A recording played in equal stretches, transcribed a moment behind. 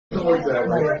doesn't work that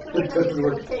way. It doesn't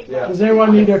work. Yeah. Does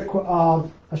anyone need a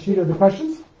sheet of the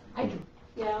questions? I do.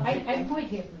 Yeah, I might have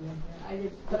them. I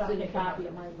just put in a copy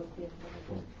of my book. You'd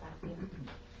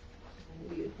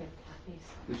have copies.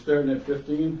 You're starting at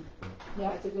 15?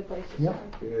 Yeah, it's a good place to Yep.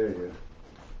 start. Yeah.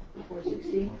 Before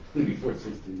 16. Before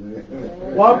 16.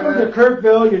 Welcome to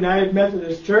Kirkville United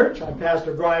Methodist Church. I'm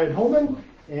Pastor Brian Homan,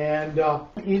 and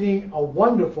eating a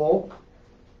wonderful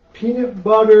peanut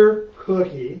butter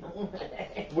cookie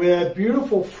with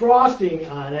beautiful frosting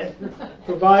on it,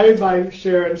 provided by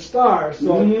Sharon Starr.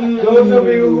 So those of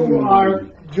you who are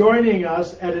joining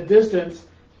us at a distance,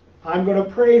 I'm going to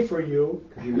pray for you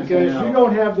because you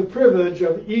don't have the privilege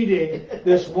of eating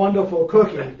this wonderful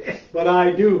cookie, but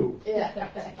I do.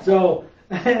 So,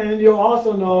 and you'll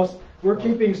also notice we're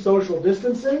keeping social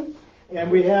distancing, and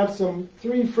we have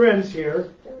three friends here.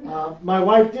 My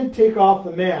wife did take off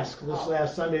the mask this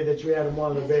last Sunday that you had in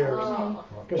one of the bears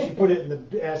because she put it in the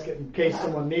basket in case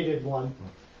someone needed one.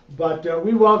 But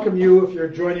we welcome you if you're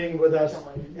joining with us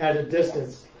at a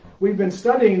distance. We've been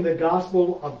studying the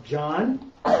Gospel of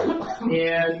John,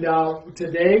 and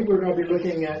today we're going to be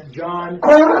looking at John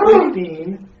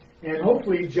 15 and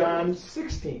hopefully John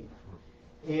 16.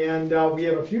 And we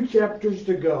have a few chapters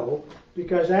to go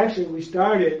because actually we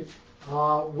started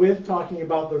with talking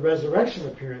about the resurrection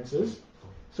appearances.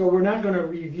 So we're not going to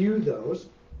review those.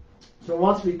 So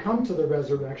once we come to the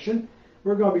resurrection,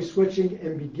 we're going to be switching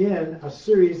and begin a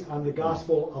series on the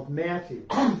Gospel of Matthew.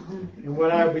 And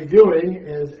what I'll be doing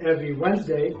is every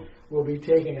Wednesday, we'll be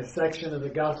taking a section of the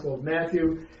Gospel of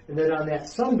Matthew, and then on that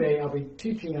Sunday, I'll be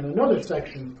teaching on another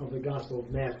section of the Gospel of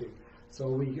Matthew. So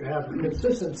we have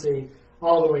consistency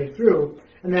all the way through,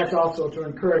 and that's also to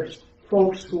encourage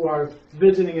folks who are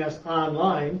visiting us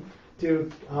online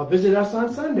to visit us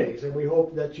on Sundays, and we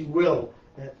hope that you will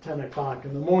at 10 o'clock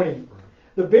in the morning.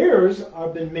 The bears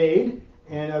have been made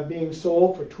and are being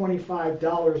sold for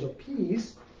 $25 a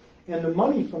piece, and the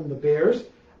money from the bears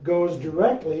goes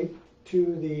directly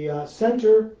to the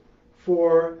Center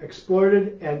for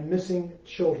Exploited and Missing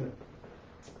Children.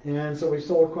 And so we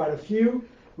sold quite a few.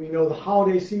 We know the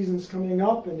holiday season's coming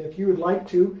up, and if you would like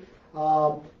to,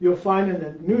 you'll find in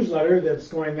the newsletter that's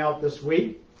going out this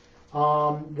week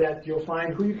that you'll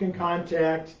find who you can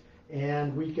contact,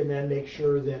 and we can then make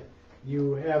sure that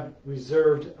you have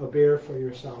reserved a bear for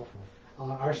yourself.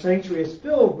 Our sanctuary is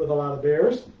filled with a lot of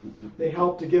bears. They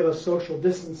help to give us social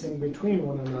distancing between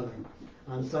one another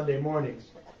on Sunday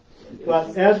mornings.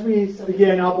 But as we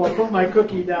begin, I'll put my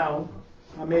cookie down.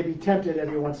 I may be tempted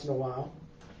every once in a while.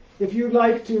 If you'd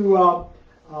like to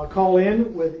call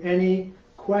in with any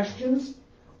questions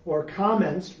or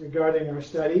comments regarding our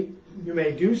study, you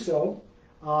may do so.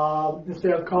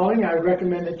 Instead of calling, I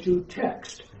recommend that you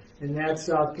text, and that's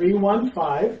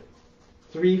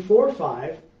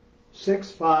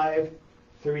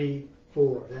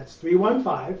 315-345-6534. That's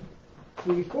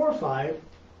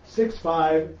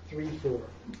 315-345-6534.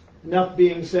 Enough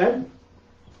being said,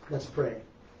 let's pray.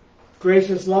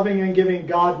 Gracious, loving, and giving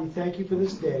God, we thank you for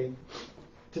this day.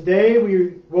 Today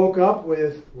we woke up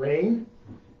with rain,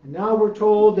 and now we're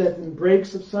told that in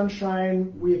breaks of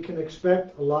sunshine we can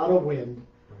expect a lot of wind.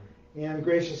 And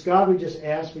gracious God, we just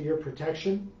ask for your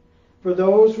protection for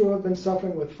those who have been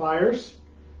suffering with fires,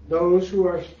 those who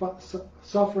are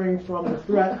suffering from the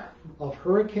threat of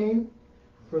hurricane,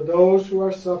 for those who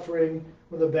are suffering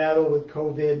with a battle with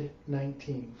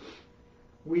COVID-19.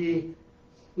 We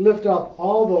lift up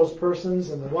all those persons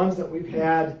and the ones that we've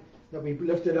had that we've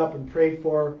lifted up and prayed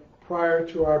for prior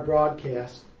to our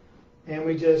broadcast. And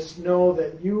we just know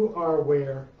that you are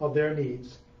aware of their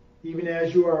needs, even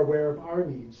as you are aware of our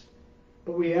needs.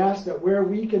 But we ask that where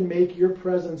we can make your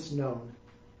presence known,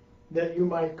 that you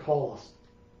might call us,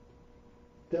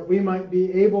 that we might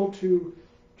be able to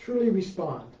truly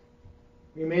respond.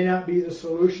 We may not be the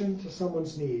solution to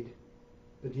someone's need,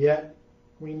 but yet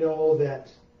we know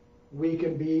that we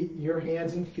can be your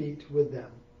hands and feet with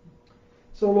them.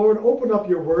 So, Lord, open up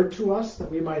your word to us that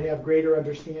we might have greater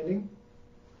understanding.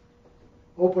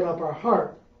 Open up our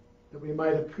heart that we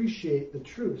might appreciate the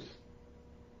truth.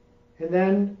 And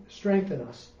then strengthen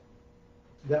us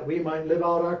that we might live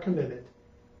out our commitment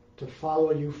to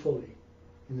follow you fully.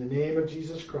 In the name of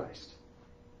Jesus Christ.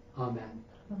 Amen.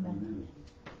 Amen.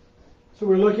 So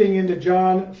we're looking into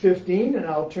John 15, and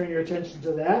I'll turn your attention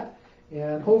to that.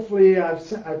 And hopefully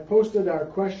I've posted our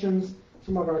questions,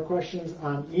 some of our questions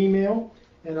on email,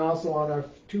 and also on our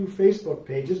two Facebook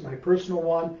pages, my personal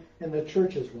one and the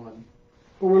church's one.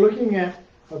 But we're looking at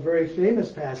a very famous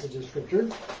passage of Scripture,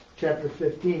 chapter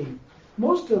 15.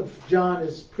 Most of John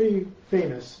is pretty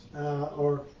famous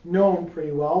or known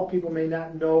pretty well. People may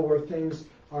not know where things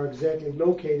are exactly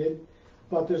located.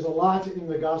 but there's a lot in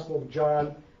the Gospel of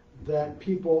John that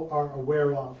people are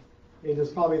aware of. It is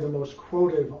probably the most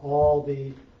quoted of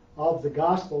the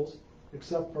Gospels,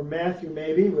 except for Matthew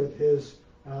maybe with his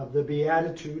the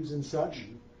Beatitudes and such.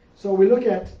 So we look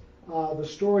at the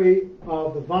story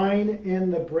of the vine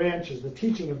and the branches, the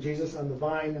teaching of Jesus on the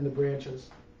vine and the branches.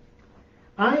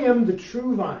 I am the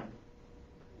true vine,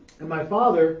 and my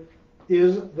Father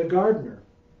is the gardener.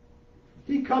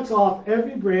 He cuts off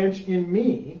every branch in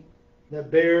me that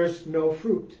bears no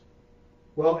fruit,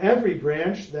 while every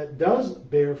branch that does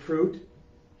bear fruit,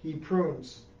 he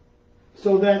prunes,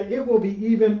 so that it will be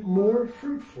even more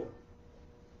fruitful.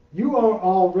 You are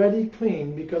already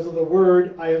clean because of the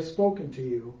word I have spoken to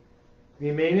you.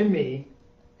 Remain in me,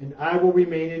 and I will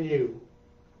remain in you.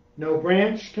 No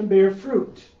branch can bear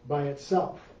fruit by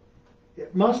itself.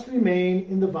 It must remain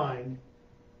in the vine.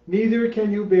 Neither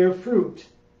can you bear fruit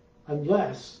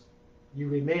unless you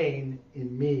remain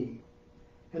in me.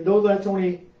 And though that's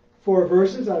only 4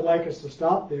 verses, I'd like us to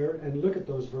stop there and look at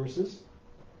those verses.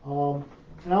 And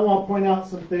I want to point out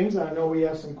some things. I know we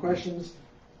have some questions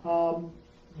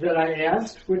that I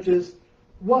asked, which is,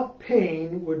 what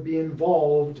pain would be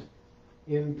involved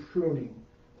in pruning?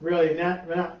 Really,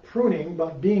 not pruning,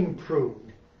 but being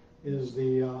pruned is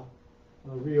the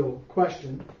real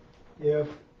question. If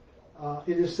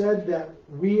it is said that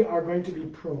we are going to be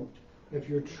pruned, if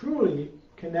you're truly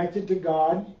connected to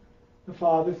God the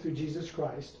Father through Jesus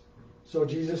Christ. So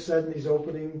Jesus said in these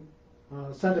opening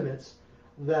sentiments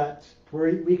that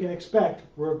we can expect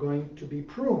we're going to be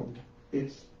pruned.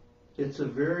 It's a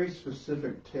very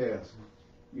specific task.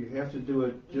 You have to do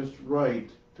it just right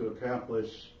to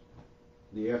accomplish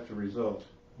the after result.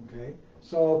 Okay,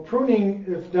 so pruning,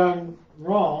 if done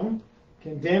wrong,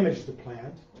 can damage the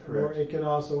plant, Correct. or it can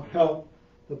also help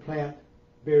the plant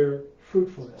bear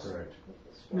fruitfulness. Correct.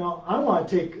 Now, I want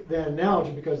to take that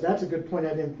analogy because that's a good point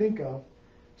I didn't think of.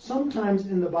 Sometimes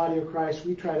in the body of Christ,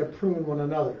 we try to prune one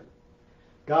another.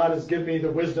 God has given me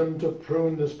the wisdom to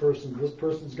prune this person. This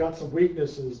person's got some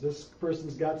weaknesses. This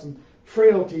person's got some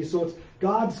frailty. So it's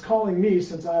God's calling me,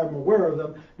 since I am aware of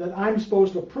them, that I'm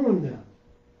supposed to prune them.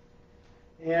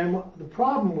 And the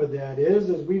problem with that is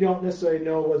we don't necessarily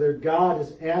know whether God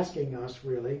is asking us,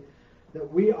 really,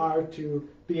 that we are to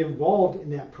be involved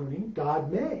in that pruning.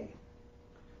 God may.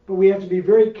 But we have to be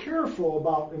very careful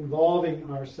about involving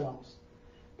ourselves.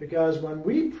 Because when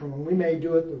we prune, we may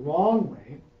do it the wrong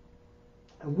way,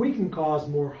 and we can cause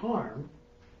more harm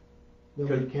than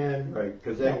we can. Right,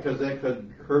 because that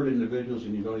could hurt individuals,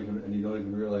 and you don't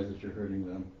even realize that you're hurting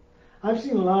them. I've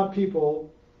seen a lot of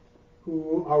people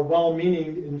who are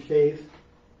well-meaning in faith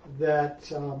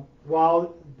that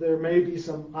while there may be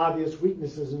some obvious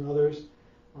weaknesses in others,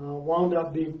 wound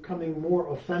up becoming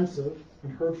more offensive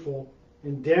and hurtful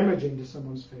and damaging to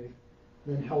someone's faith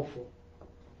than helpful.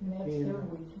 And that's their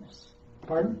weakness.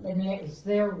 Pardon? And that is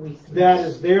their weakness. That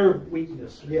is their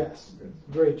weakness, yes.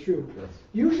 Very true. Yes.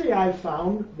 Usually I've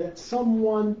found that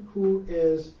someone who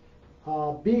is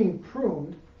being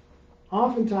pruned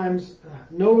oftentimes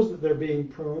knows that they're being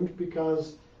pruned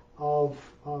because of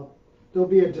there'll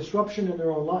be a disruption in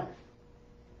their own life.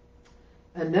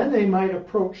 And then they might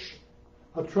approach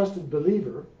a trusted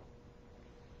believer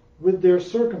with their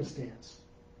circumstance.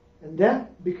 And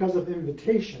that, because of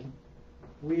invitation,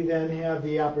 we then have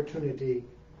the opportunity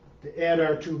to add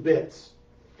our 2 bits.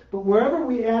 But wherever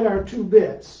we add our 2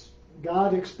 bits,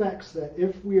 God expects that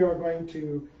if we are going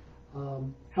to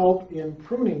help in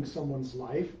pruning someone's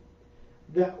life,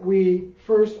 that we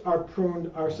first are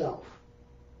pruned ourselves.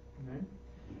 Okay?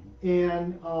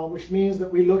 And which means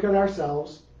that we look at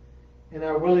ourselves and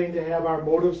are willing to have our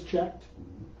motives checked,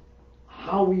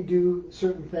 how we do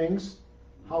certain things,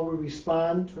 how we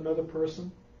respond to another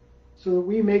person, so that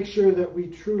we make sure that we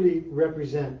truly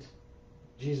represent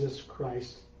Jesus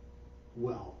Christ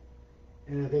well.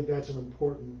 And I think that's an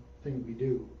important thing we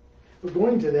do. But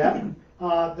going to that,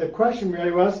 the question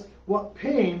really was, what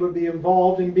pain would be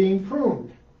involved in being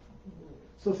pruned?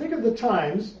 So think of the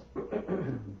times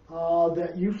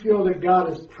that you feel that God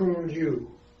has pruned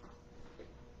you.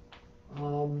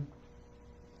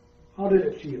 How did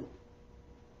it feel?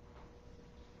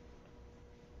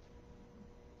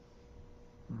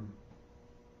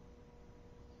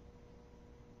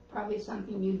 Probably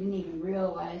something you didn't even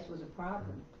realize was a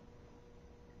problem.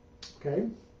 Okay.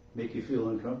 Make you feel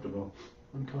uncomfortable.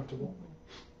 Uncomfortable.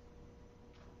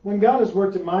 When God has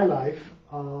worked in my life,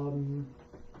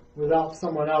 without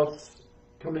someone else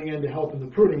coming in to help in the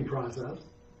pruning process,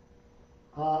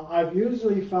 I've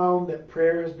usually found that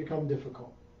prayer has become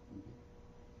difficult.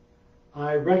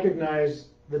 I recognize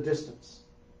the distance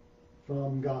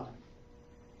from God.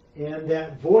 And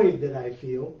that void that I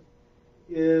feel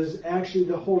is actually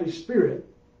the Holy Spirit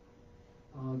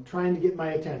trying to get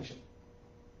my attention.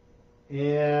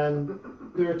 And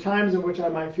there are times in which I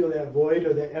might feel that void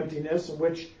or that emptiness, in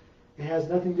which it has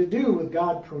nothing to do with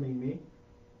God pruning me,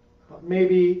 but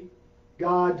maybe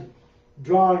God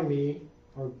drawing me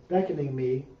or beckoning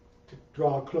me to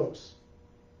draw close,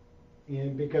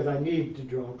 and because I need to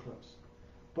draw close.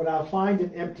 But I'll find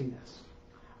an emptiness.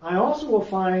 I also will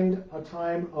find a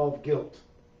time of guilt.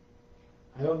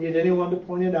 I don't need anyone to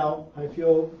point it out. I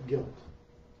feel guilt.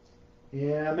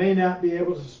 And I may not be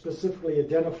able to specifically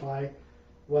identify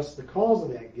what's the cause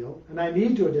of that guilt. And I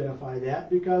need to identify that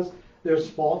because there's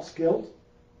false guilt,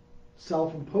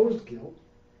 self-imposed guilt,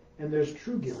 and there's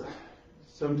true guilt.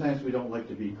 Sometimes we don't like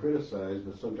to be criticized,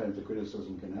 but sometimes the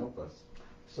criticism can help us.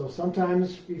 So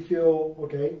sometimes we feel,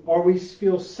 okay, or we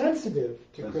feel sensitive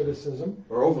to criticism.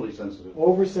 Or overly sensitive.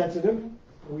 Oversensitive.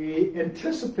 We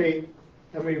anticipate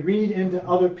and we read into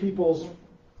other people's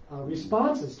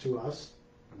responses to us.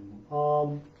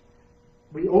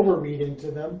 We overread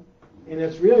into them, and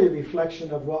it's really a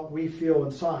reflection of what we feel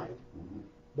inside,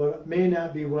 but may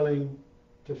not be willing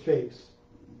to face.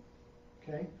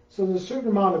 Okay? So there's a certain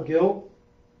amount of guilt,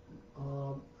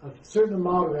 a certain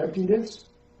amount of emptiness,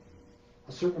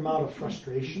 a certain amount of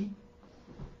frustration,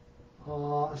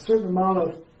 a certain amount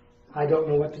of I don't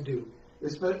know what to do.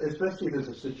 Especially if there's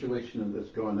a situation that's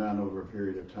gone on over a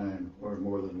period of time, or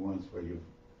more than once, where you've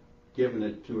given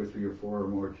it 2 or 3 or 4 or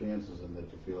more chances, and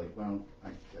that you feel like, well,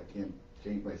 I can't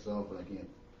change myself, and I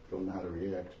don't know how to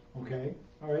react. Okay,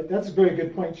 all right, that's a very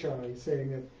good point, Charlie,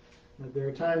 saying that there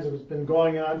are times that it's been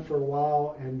going on for a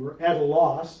while, and we're at a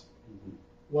loss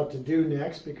what to do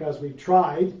next because we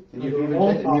tried. And you've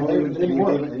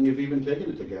even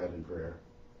taken it to God in prayer.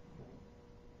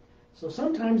 So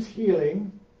sometimes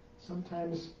healing,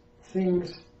 sometimes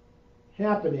things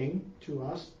happening to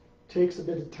us takes a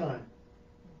bit of time.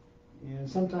 And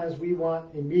sometimes we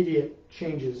want immediate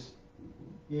changes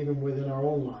even within our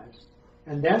own lives.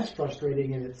 And that's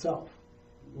frustrating in itself.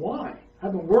 Why?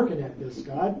 I've been working at this,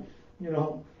 God.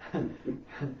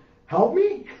 Help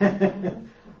me?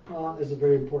 Is a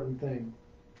very important thing.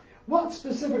 What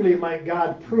specifically might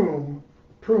God prune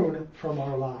from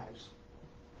our lives?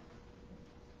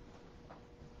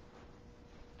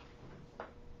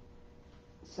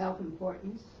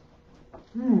 Self-importance.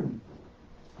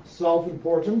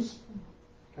 Self-importance.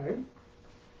 Okay.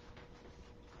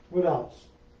 What else?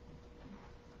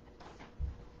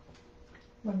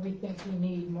 When we think we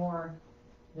need more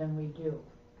than we do.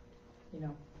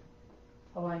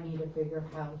 Oh, I need a bigger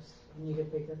house, I need a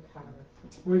bigger car.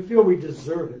 We feel we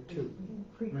deserve it too.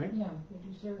 Right? Yeah,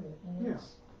 we deserve it. And Yeah.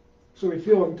 So we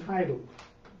feel entitled.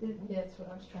 That's what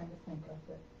I was trying to think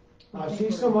of. I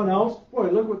see someone else, boy,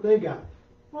 look what they got.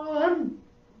 Well,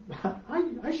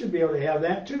 I should be able to have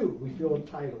that too. We feel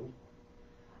entitled.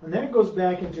 And that goes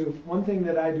back into one thing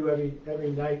that I do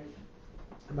every night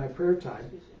in my prayer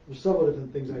time. There's several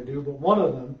different things I do, but one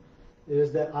of them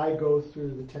is that I go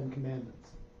through the 10 Commandments.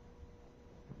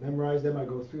 I memorize them, I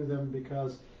go through them,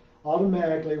 because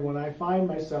automatically when I find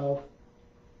myself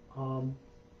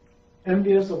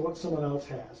envious of what someone else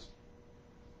has,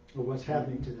 or what's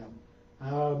happening to them, I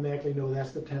automatically know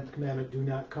that's the 10th commandment, do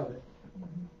not covet.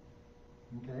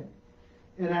 Okay?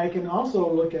 And I can also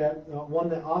look at one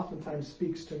that oftentimes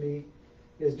speaks to me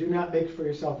is do not make for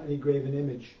yourself any graven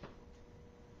image.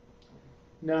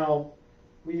 Now,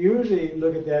 we usually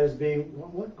look at that as being,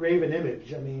 what graven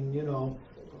image? I mean,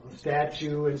 a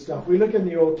statue and stuff. We look in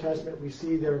the Old Testament, we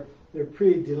see they're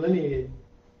pretty delineated,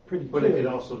 pretty clear. But it could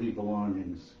also be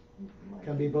belongings.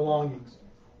 Can be belongings.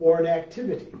 Or an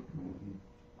activity.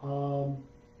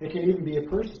 It can even be a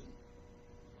person.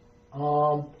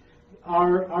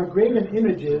 Our graven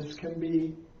images can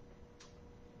be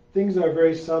things that are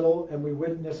very subtle and we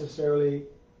wouldn't necessarily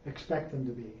expect them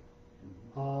to be.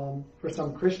 For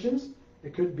some Christians,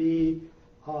 it could be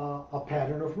a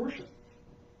pattern of worship.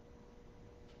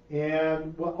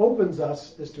 And what opens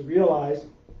us is to realize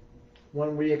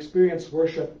when we experience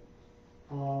worship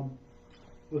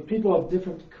with people of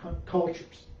different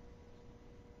cultures,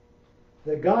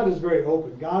 that God is very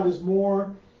open. God is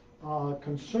more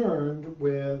concerned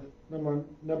with,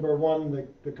 number one,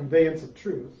 the conveyance of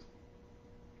truth,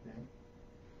 okay?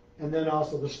 And then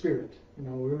also the Spirit.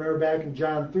 Remember back in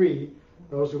John 3,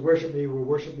 those who worship me will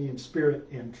worship me in spirit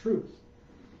and truth.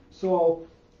 So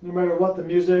no matter what the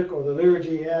music or the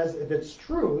liturgy has, if it's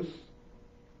truth,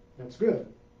 that's good.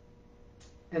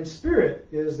 And spirit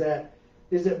is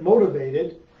it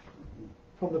motivated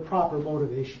from the proper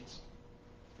motivations?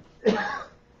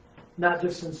 Not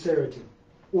just sincerity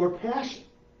or passion.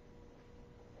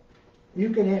 You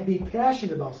can be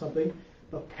passionate about something,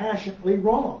 but passionately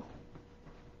wrong.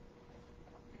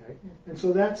 Okay? And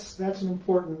so that's an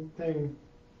important thing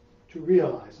to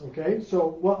realize. Okay?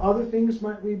 So what other things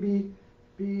might we be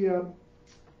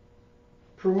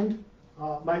pruned?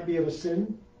 Might be of a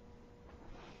sin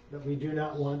that we do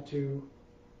not want to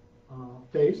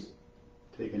face.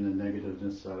 Taking the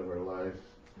negativeness out of our life.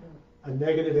 A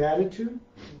negative attitude.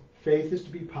 Faith is to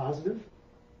be positive.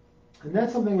 And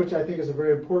that's something which I think is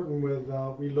very important with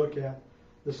we look at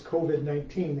this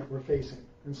COVID-19 that we're facing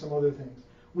and some other things.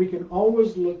 We can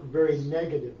always look very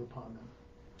negative upon them.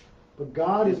 But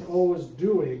God is always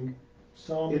doing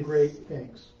some great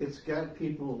things. It's got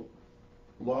people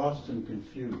lost and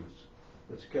confused.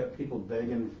 It's got people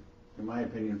begging, in my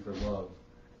opinion, for love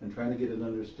and trying to get an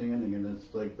understanding. And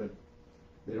it's like, but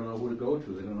they don't know who to go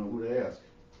to. They don't know who to ask.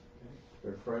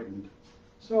 They're frightened.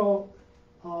 So,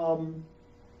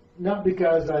 not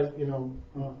because I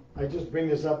just bring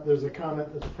this up. There's a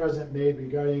comment that the president made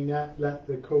regarding not let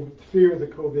the fear of the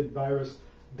COVID virus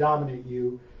dominate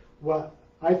you. What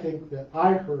I think that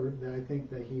I heard that I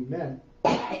think that he meant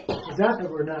is that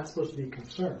we're not supposed to be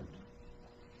concerned.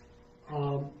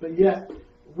 But yet,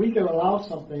 we can allow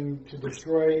something to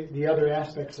destroy the other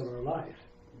aspects of our life,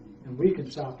 and we can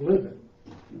stop living.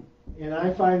 And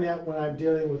I find that when I'm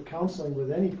dealing with counseling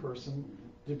with any person,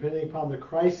 depending upon the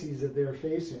crises that they're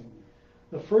facing,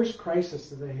 the first crisis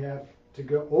that they have to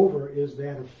go over is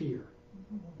that of fear.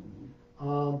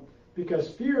 Because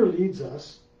fear leads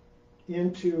us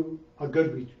into a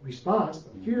good response,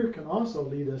 but fear can also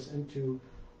lead us into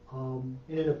an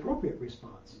inappropriate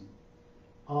response.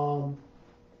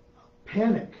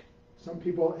 Panic. Some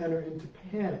people enter into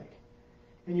panic,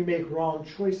 and you make wrong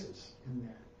choices in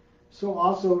that. So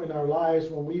also in our lives,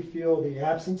 when we feel the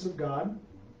absence of God,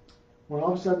 when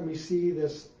all of a sudden we see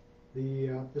this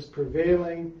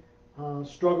prevailing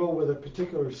struggle with a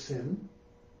particular sin,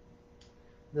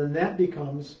 then that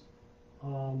becomes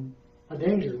a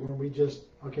danger when we just,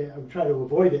 I try to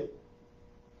avoid it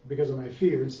because of my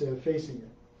fear instead of facing it.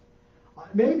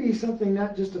 Maybe something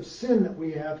not just of sin that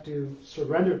we have to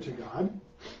surrender to God,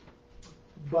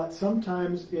 but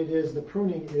sometimes it is, the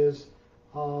pruning is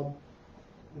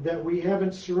that we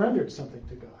haven't surrendered something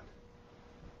to God.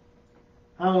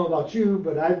 I don't know about you,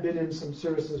 but I've been in some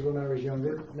services when I was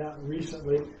younger, not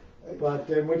recently, but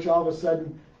in which all of a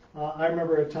sudden, I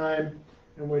remember a time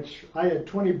in which I had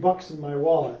 $20 in my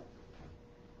wallet,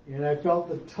 and I felt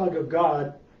the tug of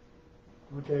God,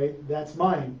 okay, that's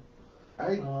mine.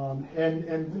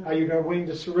 And are you willing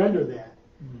to surrender that?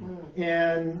 Mm-hmm.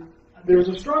 And there's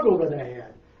a struggle that I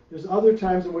had. There's other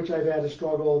times in which I've had a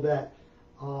struggle that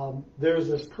there's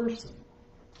this person.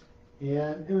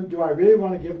 And do I really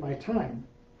want to give my time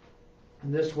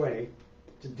in this way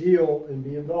to deal and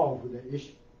be involved with that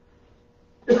issue?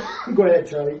 Go ahead,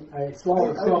 Charlie. I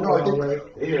swallowed something already.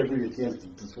 Here, I'll give you a chance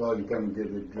to swallow. You come and get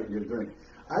your drink.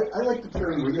 I like the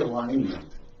term realignment.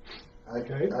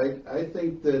 I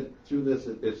think that through this,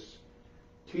 it's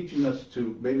teaching us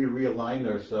to maybe realign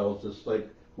ourselves. It's like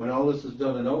when all this is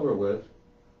done and over with,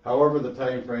 however the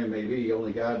time frame may be,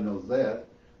 only God knows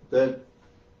that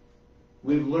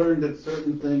we've learned that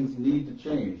certain things need to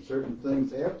change, certain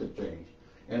things have to change,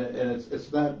 and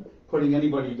it's not putting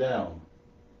anybody down.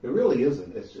 It really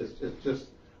isn't. It's just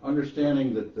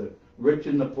understanding that the rich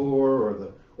and the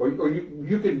poor, or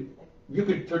you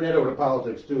could turn that over to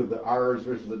politics too, the R's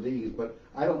versus the D's, but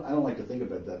I don't like to think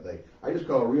about it that way. I just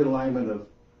call it a realignment of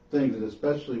things, and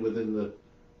especially within the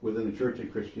church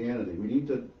and Christianity. We need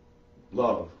to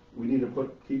love. We need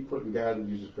to keep putting God and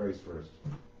Jesus Christ first.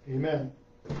 Amen.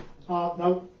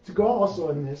 Now, to go also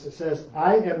in this, it says,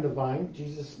 I am the vine,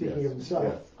 Jesus speaking of himself.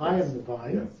 Yes, I am the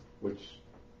vine. Yes. Which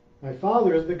my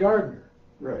Father is the gardener.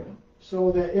 Right.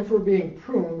 So that if we're being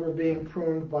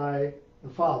pruned by the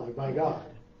Father, by God,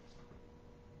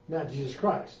 not Jesus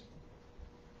Christ.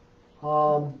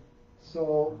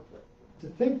 So to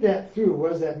think that through,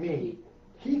 what does that mean?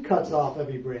 He cuts off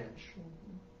every branch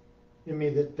in me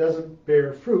that doesn't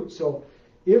bear fruit. So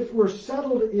if we're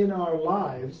settled in our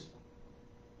lives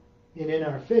and in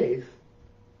our faith,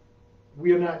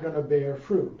 we are not going to bear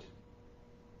fruit.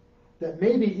 That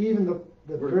maybe even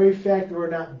the very fact that we're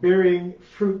not bearing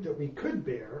fruit that we could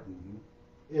bear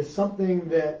is something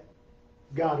that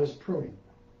God is pruning.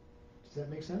 Does that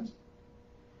make sense?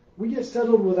 We get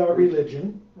settled with our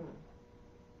religion.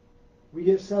 We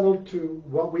get settled to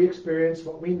what we experience,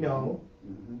 what we know.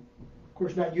 Of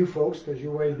course, not you folks, because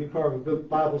you're waiting to be part of a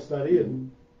Bible study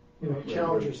and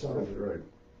challenge yourself. Right.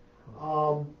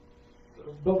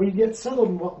 But we get settled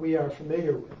in what we are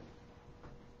familiar with.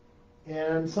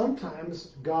 And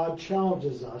sometimes God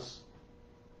challenges us,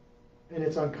 and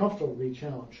it's uncomfortable to be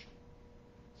challenged.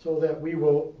 so that we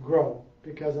will grow.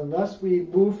 Because unless we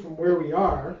move from where we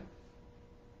are,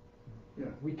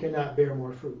 we cannot bear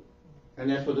more fruit. And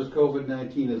that's what this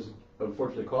COVID-19 has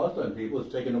unfortunately caused on people,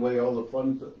 is taking away all the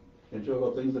fun and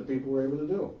enjoyable things that people were able to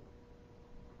do.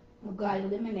 Well, God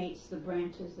eliminates the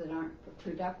branches that aren't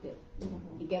productive.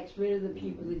 He gets rid of the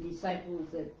people, the disciples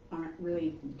that aren't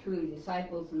really truly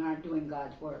disciples and aren't doing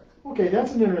God's work. Okay,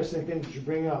 that's an interesting thing that you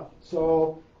bring up.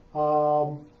 So,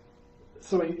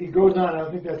 he goes on. I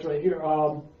think that's right here.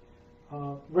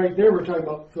 Right there, we're talking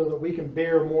about so that we can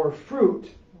bear more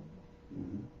fruit.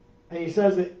 And he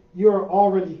says that you are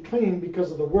already clean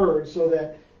because of the word, so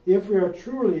that if we are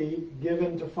truly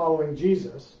given to following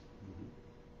Jesus,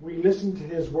 we listen to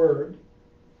his word,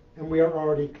 and we are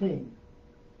already clean.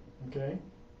 Okay?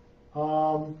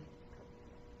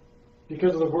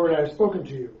 Because of the word I have spoken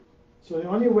to you. So the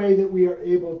only way that we are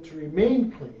able to remain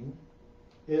clean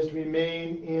is to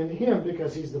remain in him,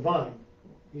 because he's the vine.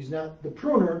 He's not the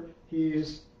pruner,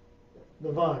 he's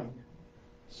the vine.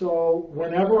 So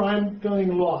whenever I'm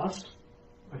feeling lost,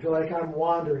 I feel like I'm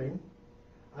wandering,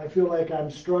 I feel like I'm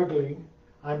struggling,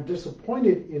 I'm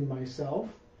disappointed in myself,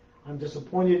 I'm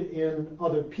disappointed in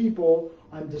other people,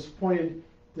 I'm disappointed,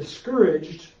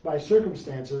 discouraged by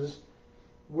circumstances,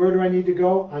 where do I need to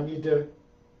go? I need to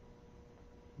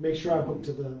make sure I'm hooked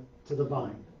to the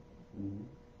vine.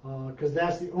 Because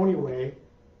that's the only way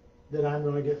that I'm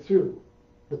going to get through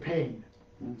the pain.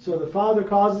 So the Father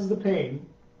causes the pain.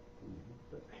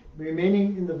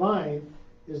 Remaining in the vine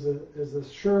is a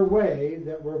sure way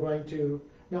that we're going to.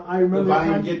 Now I remember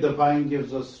the vine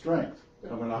gives us strength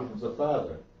coming off of the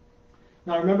Father.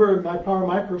 Now I remember part of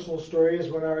my personal story is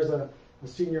when I was a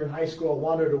senior in high school, I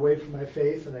wandered away from my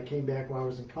faith, and I came back while I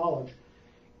was in college,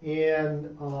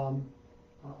 and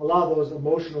a lot of those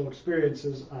emotional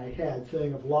experiences I had,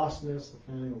 feeling of lostness, the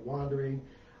feeling of wandering,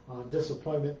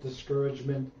 disappointment,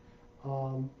 discouragement,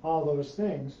 all those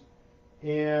things.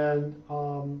 And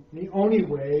the only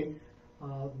way,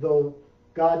 though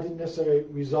God didn't necessarily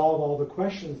resolve all the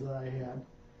questions that I had,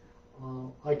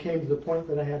 I came to the point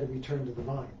that I had to return to the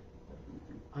vine.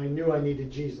 I knew I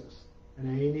needed Jesus, and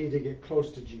I needed to get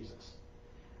close to Jesus.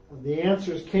 The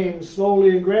answers came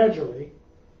slowly and gradually,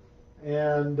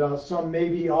 and some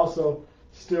maybe also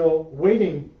still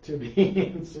waiting to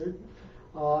be answered,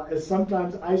 as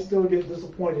sometimes I still get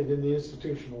disappointed in the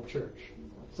institutional church.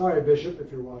 Sorry, Bishop, if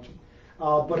you're watching.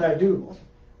 But I do.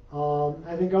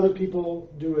 I think other people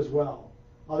do as well.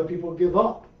 Other people give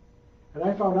up. And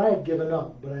I found I had given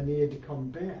up, but I needed to come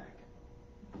back.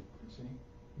 See?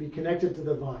 Be connected to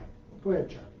the vine. Go ahead,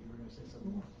 Charlie. You were going to say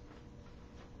something more.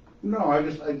 No,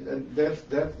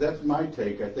 that's my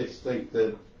take. I just think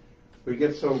that we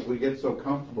get so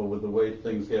comfortable with the way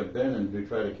things have been, and we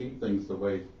try to keep things the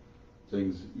way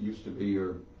things used to be,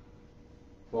 or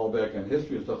fall back on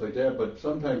history and stuff like that. But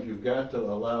sometimes you've got to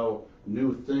allow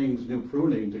new things, new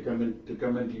pruning to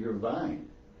come into your vine,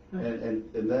 and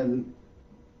then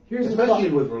especially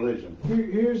with religion.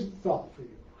 Here's the thought for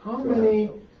you. How many?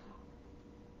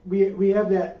 We have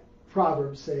that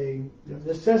proverb saying,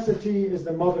 "Necessity is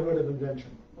the motherhood of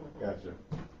invention." Gotcha.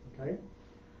 Okay.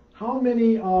 How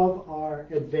many of our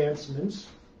advancements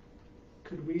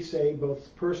could we say,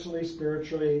 both personally,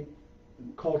 spiritually,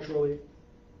 culturally?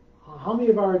 How many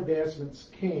of our advancements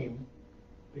came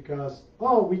because,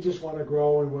 we just want to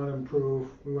grow and want to improve,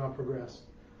 we want to progress?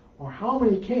 Or how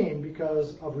many came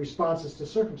because of responses to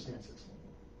circumstances?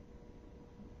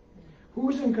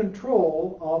 Who's in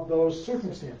control of those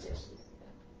circumstances?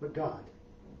 But God.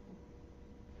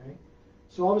 Okay?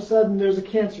 So all of a sudden there's a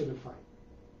cancer to fight.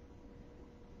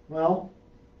 Well,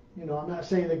 I'm not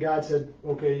saying that God said,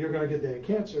 okay, you're going to get that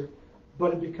cancer,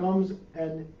 but it becomes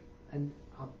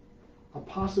a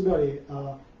possibility,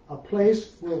 a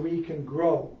place where we can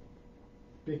grow,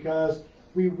 because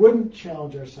we wouldn't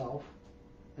challenge ourselves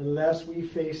unless we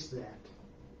face that.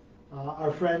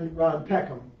 Our friend Ron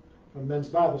Peckham from Men's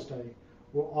Bible Study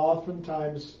will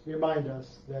oftentimes remind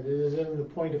us that it is in the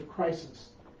point of crisis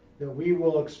that we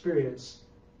will experience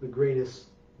the greatest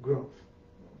growth.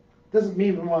 Doesn't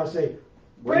mean we want to say,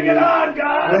 bring it on,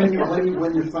 God!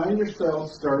 When you find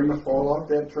yourself starting to fall off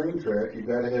that train track, you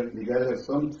gotta have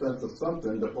some sense of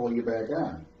something to pull you back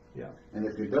on. Yeah. And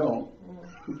if you don't,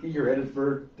 you're headed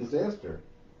for disaster.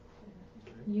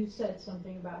 You said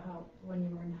something about how when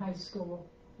you were in high school,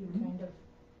 you kind of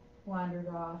wandered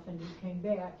off and you came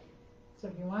back. So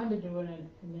if you wanted to do an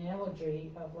analogy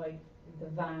of like the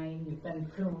vine, you've been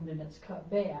pruned and it's cut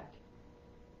back.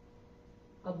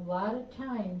 A lot of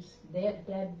times that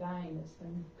dead vine that's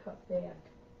been cut back,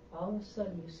 all of a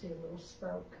sudden you see a little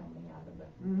sprout coming out of it.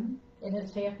 Mm-hmm. And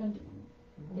it's happened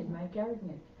in my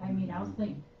gardening. I mean, I'll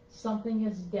think something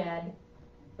is dead,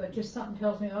 but just something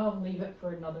tells me, oh, leave it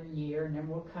for another year and then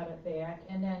we'll cut it back,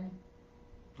 and then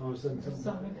All of a sudden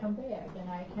something will come back. And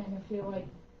I kind of feel like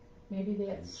maybe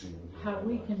that's how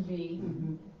we can be.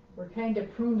 Mhm. We're kind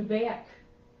of pruned back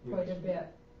quite a bit,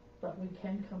 but we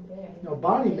can come back. Now,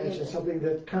 Bonnie mentioned something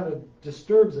that kind of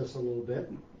disturbs us a little bit,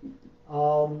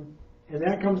 and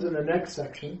that comes in the next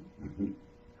section.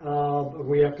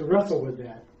 We have to wrestle with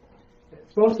that.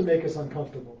 It's supposed to make us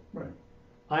uncomfortable. Right.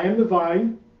 I am the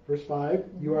vine, verse 5,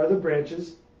 you are the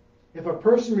branches. If a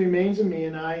person remains in me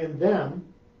and I in them,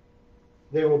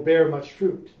 they will bear much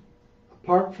fruit.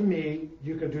 Apart from me,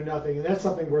 you can do nothing. And that's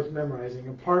something worth memorizing.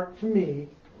 Apart from me,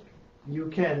 you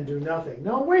can do nothing.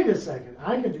 Now, wait a second.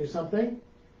 I can do something.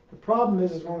 The problem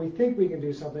is when we think we can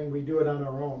do something, we do it on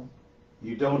our own.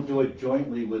 You don't do it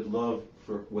jointly with love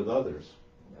with others.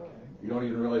 You don't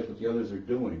even realize what the others are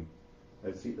doing.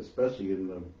 I see, especially in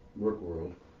the work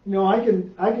world. You know, I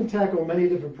can tackle many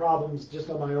different problems just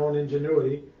on my own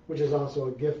ingenuity, which is also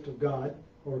a gift of God,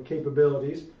 or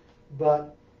capabilities.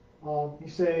 But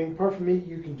he's saying, apart from me,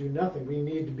 you can do nothing. We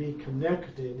need to be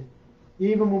connected,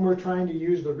 even when we're trying to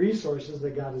use the resources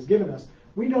that God has given us.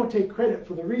 We don't take credit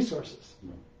for the resources.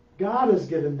 No. God has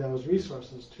given those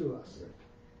resources to us.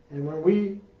 And when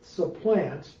we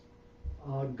supplant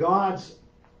God's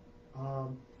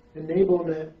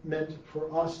enablement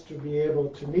for us to be able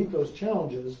to meet those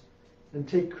challenges and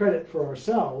take credit for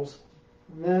ourselves,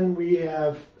 then we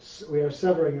are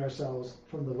severing ourselves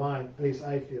from the vine, at least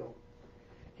I feel.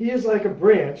 He is like a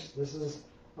branch, this is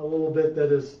a little bit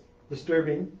that is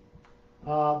disturbing,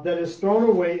 that is thrown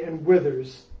away and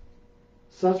withers.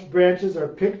 Such branches are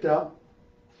picked up,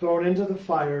 thrown into the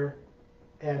fire,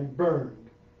 and burned.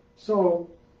 So,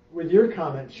 with your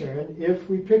comment, Sharon, if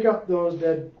we pick up those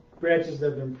dead branches that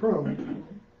have been pruned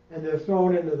and they're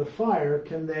thrown into the fire,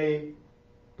 can they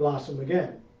blossom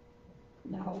again?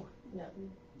 No. No.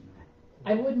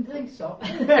 I wouldn't think so.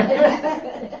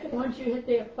 Once you hit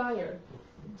that fire.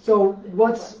 So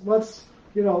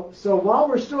so while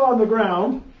we're still on the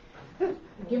ground,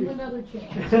 Give them another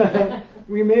chance.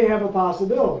 we may have a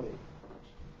possibility.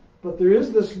 But there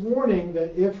is this warning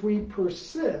that if we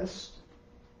persist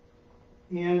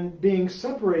in being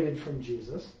separated from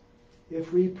Jesus,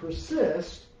 if we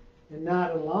persist in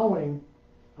not allowing,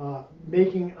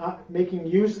 making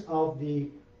use of the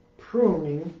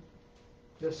pruning,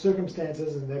 the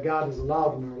circumstances and that God has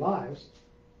allowed in our lives,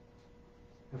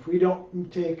 if we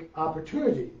don't take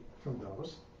opportunity from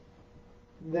those,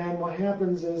 then what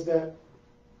happens is that,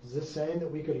 is this saying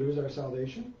that we could lose our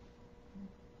salvation?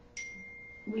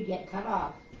 We get cut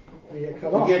off. We get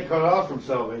cut We off. get cut off from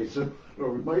salvation,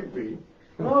 or we might be.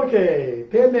 Okay,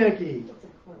 Pedneki.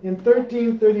 In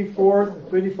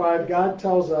 13:34-35, God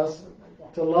tells us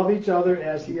to love each other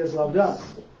as He has loved us.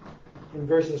 In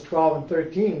verses 12 and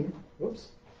 13,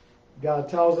 God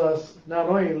tells us not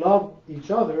only love each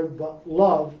other, but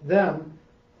love them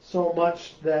so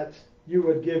much that you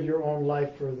would give your own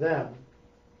life for them.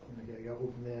 Okay, I gotta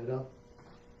open that up.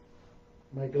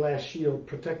 My glass shield,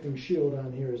 protecting shield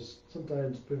on here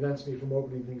sometimes prevents me from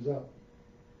opening things up.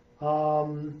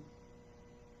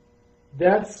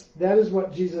 That is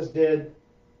what Jesus did,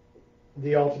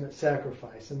 the ultimate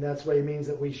sacrifice, and that's what He means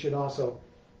that we should also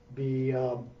be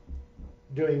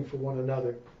doing for one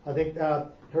another. I think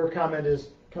her comment is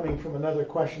coming from another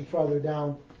question farther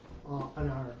down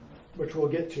which we'll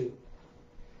get to.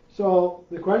 So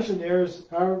the question there is,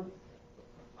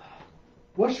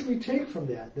 what should we take from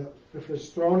that? That if it's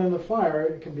thrown in the fire,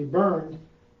 it can be burned,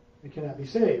 it cannot be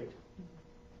saved.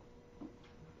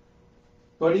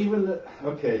 But even I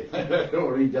don't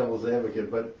want to be devil's advocate,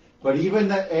 but even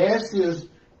the ashes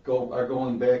are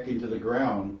going back into the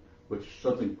ground, which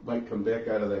something might come back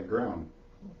out of that ground.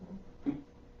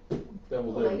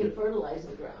 Devil's Well, they can advocate. fertilize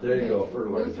the ground. There you go, They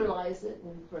fertilize it. neutralize it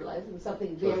and fertilize it, and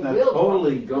something So there it's not will grow.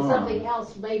 totally But gone. something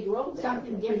else may grow there.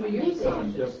 Something if you different use may the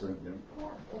Something ashes. different,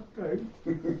 Okay.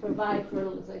 Provide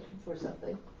fertilization for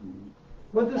something.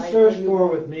 What this serves for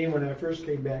with me when I first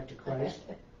came back to Christ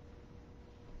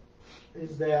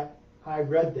is that I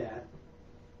read that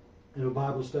in a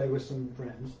Bible study with some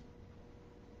friends.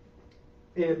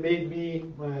 And it made me,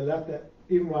 when I left that,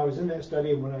 even while I was in that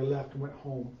study and when I left and went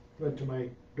home, went to my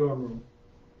dorm room,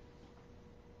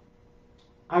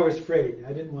 I was afraid.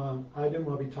 I didn't want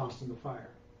to be tossed in the fire.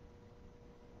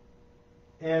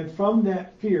 And from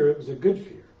that fear, it was a good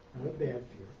fear, not a bad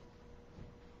fear.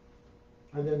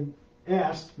 I then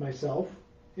asked myself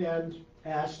and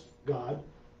asked God,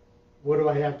 what do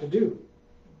I have to do?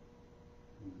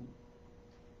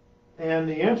 And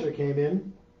the answer came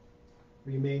in,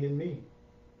 remain in me.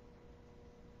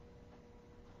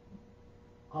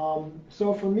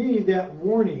 So for me, that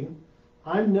warning,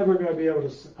 I'm never going to be able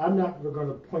to, I'm not going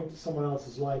to point to someone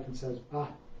else's life and says,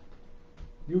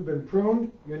 you've been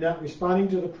pruned, you're not responding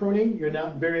to the pruning, you're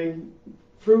not bearing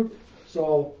fruit,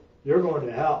 so you're going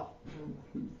to hell.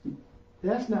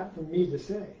 That's not for me to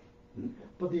say.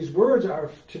 But these words are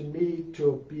to me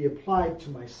to be applied to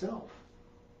myself.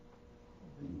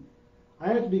 I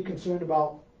have to be concerned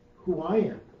about who I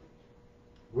am,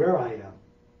 where I am,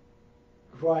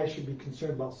 before I should be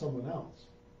concerned about someone else.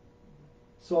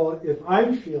 So if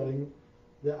I'm feeling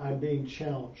that I'm being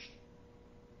challenged,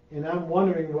 and I'm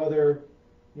wondering whether,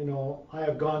 I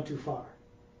have gone too far,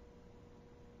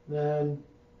 then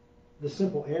the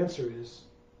simple answer is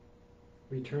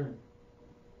return.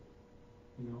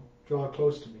 Draw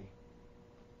close to me.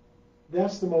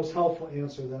 That's the most helpful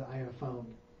answer that I have found.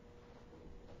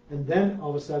 And then all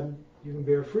of a sudden you can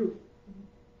bear fruit.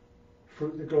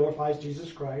 Fruit that glorifies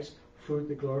Jesus Christ, fruit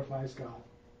that glorifies God.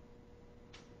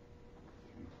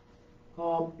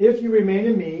 If you remain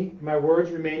in me, my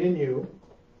words remain in you.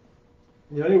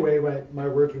 The only way my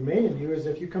words remain in you is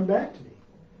if you come back to me.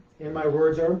 And my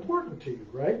words are important to you,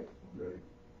 right? Right.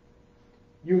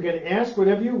 You can ask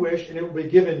whatever you wish and it will be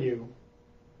given you.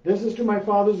 This is to my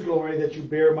Father's glory that you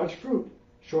bear much fruit,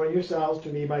 showing yourselves to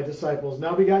me, my disciples.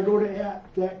 Now we got to go to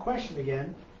that question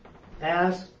again.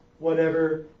 Ask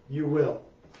whatever you will.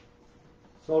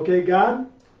 So, okay, God,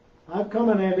 I've come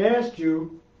and I've asked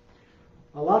you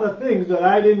a lot of things that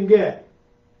I didn't get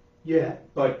yet.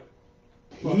 But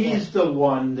He's the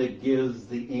one that gives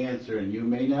the answer, and you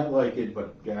may not like it,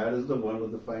 but God is the one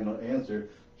with the final answer,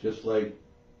 just like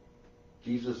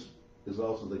Jesus is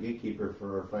also the gatekeeper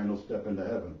for our final step into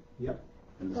heaven. Yep.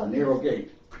 And it's a narrow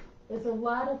gate. There's a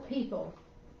lot of people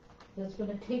that's going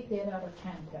to take that out of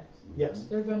context. Yes.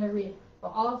 They're going to read,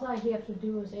 well, all I have to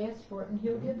do is ask for it and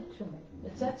He'll give it to me.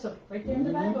 It's that simple. Right there in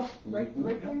the Bible. Right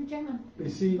there in John. You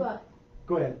see, But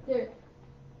go ahead.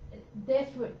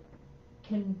 that's what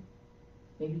can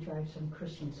maybe drive some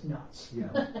Christians nuts. Yeah.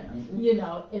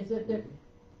 Is that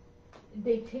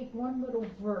they take one little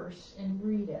verse and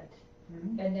read it,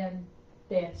 and then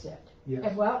that's it. Yes.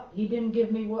 And well, He didn't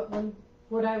give me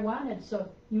what I wanted, so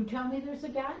you tell me there's a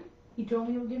God? He told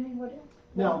me He'll give me what I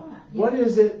Now, want. what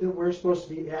is it that we're supposed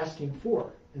to be asking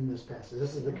for in this passage?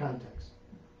 This is the context.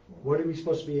 What are we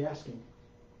supposed to be asking?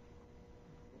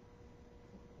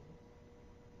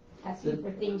 Asking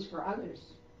for things for others.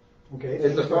 Okay.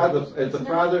 As the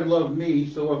Father loved me,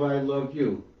 so have I loved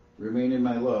you. Remain in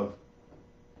my love.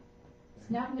 It's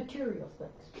not material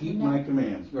things. Keep We're not- my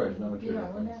commands. Right, not We're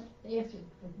material not things. asking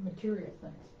for material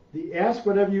things. The ask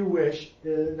whatever you wish,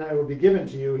 and I will be given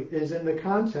to you, is in the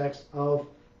context of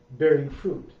bearing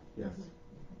fruit. Yes.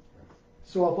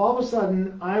 So if all of a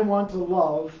sudden I want to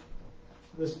love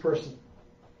this person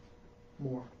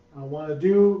more, I want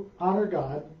to honor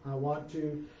God,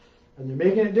 and they're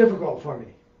making it difficult for me.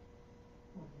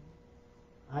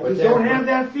 I just don't have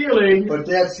that feeling. But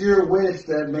that's your wish.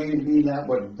 That may be not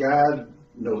what God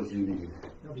knows you need.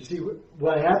 Now, you see,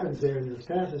 what happens there in this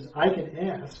passage, I can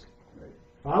ask.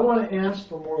 If I want to ask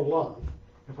for more love,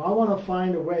 if I want to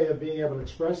find a way of being able to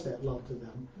express that love to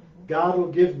them, God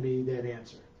will give me that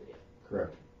answer.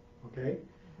 Correct. Okay?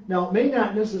 Now, it may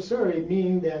not necessarily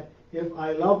mean that if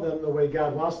I love them the way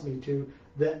God wants me to,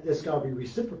 that it's got to be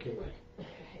reciprocated.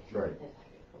 Right.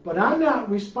 But I'm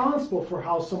not responsible for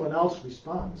how someone else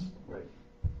responds. Right.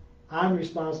 I'm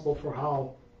responsible for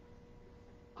how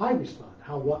I respond,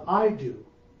 what I do.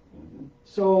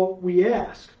 So we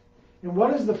ask. And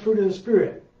what is the fruit of the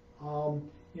Spirit?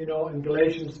 In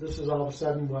Galatians, this is all of a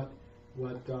sudden what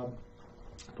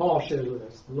Paul shares with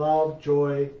us. Love,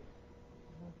 joy,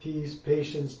 peace,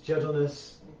 patience,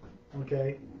 gentleness,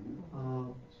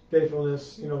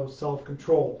 faithfulness,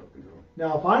 self-control.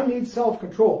 Now, if I need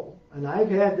self-control, and I've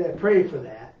had that, pray for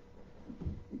that,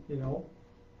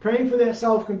 praying for that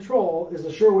self-control is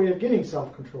a sure way of getting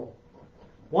self-control.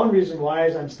 One reason why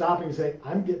is I'm stopping and saying,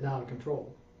 I'm getting out of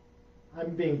control.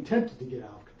 I'm being tempted to get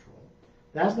out of control.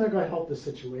 That's not going to help the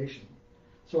situation.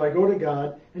 So I go to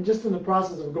God, and just in the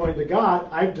process of going to God,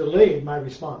 I've delayed my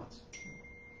response.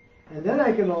 And then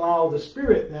I can allow the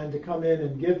Spirit then to come in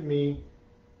and give me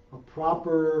a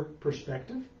proper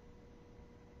perspective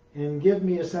and give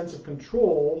me a sense of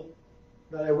control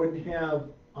that I wouldn't have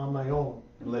on my own.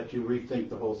 And let you rethink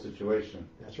the whole situation.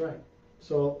 That's right.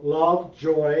 So love,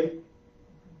 joy,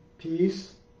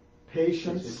 peace,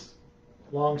 patience,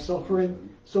 long-suffering.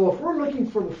 So if we're looking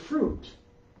for the fruit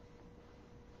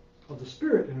of the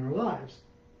Spirit in our lives,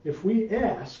 if we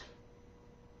ask,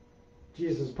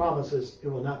 Jesus promises it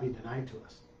will not be denied to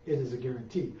us. It is a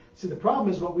guarantee. See, the problem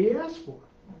is what we ask for.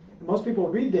 And most people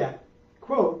read that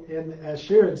quote, and as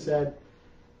Sharon said,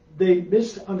 they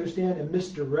misunderstand and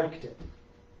misdirect it.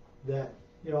 That,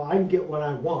 I can get what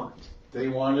I want. They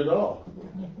want it all,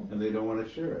 and they don't want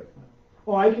to share it.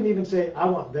 Or I can even say, I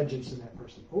want vengeance in that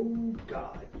person. Oh,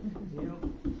 God.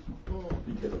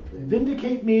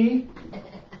 Vindicate me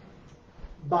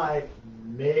by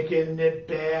making it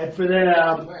bad for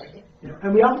them.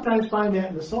 And we oftentimes find that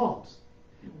in the Psalms.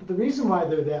 But the reason why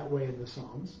they're that way in the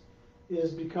Psalms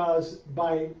is because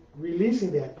by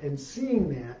releasing that and seeing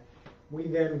that, we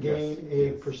then gain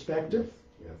a perspective.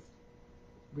 Yes.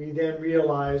 We then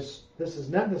realize this is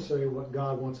not necessarily what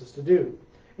God wants us to do.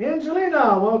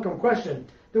 Angelina, welcome. Question.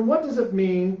 Then what does it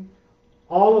mean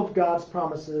all of God's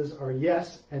promises are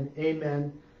yes and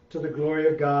amen to the glory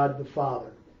of God the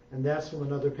Father? And that's from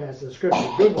another passage of Scripture.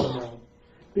 Good one, though.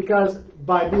 Because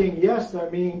by being yes,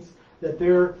 that means that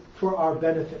they're for our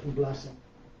benefit and blessing.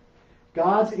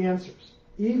 God's answers,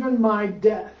 even my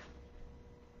death,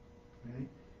 right,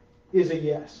 is a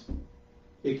yes.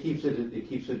 It keeps it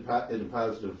in a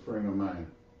positive frame of mind.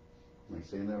 Am I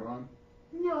saying that wrong?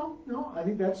 No, I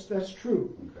think that's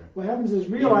true. Okay. What happens is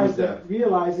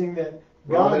realizing that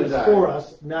God is for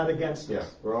us, not against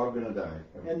us. We're all going to die.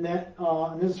 And that,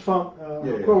 and this is from,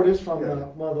 quote is from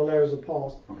one of the letters of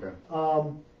Paul's, Okay.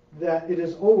 that it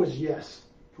is always yes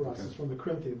for us. Okay. It's from the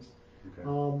Corinthians.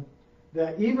 Okay.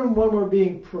 That even when we're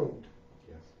being pruned,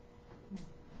 Yes.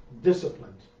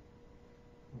 disciplined,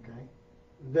 okay,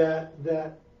 that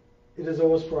it is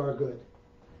always for our good.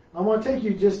 I want to take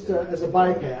you just as a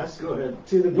bypass Go ahead.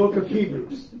 to the book of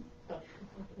Hebrews.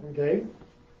 Okay?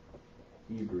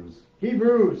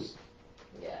 Hebrews.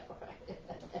 Yeah.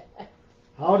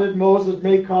 How did Moses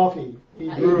make coffee?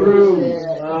 Hebrews.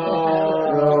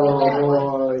 Oh,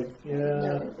 boy.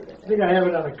 Yeah. I think I have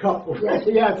it on a cup over there.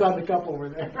 Yeah, it's on the cup over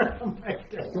there.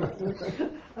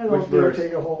 I don't dare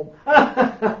take it home.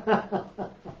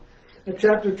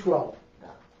 Chapter 12.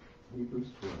 Hebrews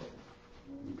 12.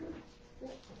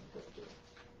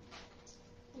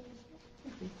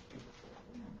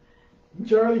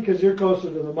 Charlie, because you're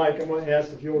closer to the mic, I'm going to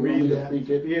ask if you'll read that. Speak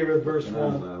it. Here with verse And 1.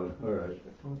 I'm loud. All right.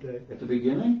 Okay. At the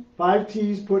beginning? 5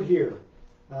 T's put here.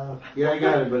 Yeah, I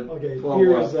got it, but Okay, 12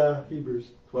 here what? is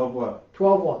Hebrews. 12 what?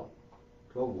 12:1.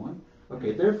 12:1?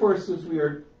 Okay, therefore, since we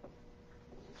are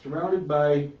surrounded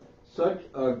by such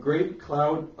a great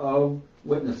cloud of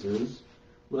witnesses,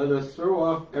 let us throw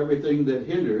off everything that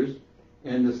hinders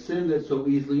and the sin that so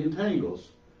easily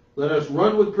entangles. Let us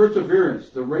run with perseverance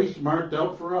the race marked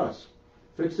out for us,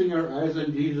 fixing our eyes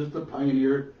on Jesus, the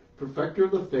pioneer, perfecter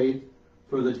of the faith,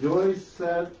 for the joy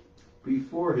set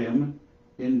before him,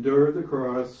 endured the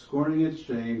cross, scorning its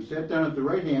shame, sat down at the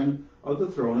right hand of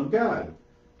the throne of God.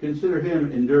 Consider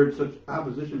him endured such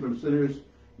opposition from sinners,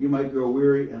 you might grow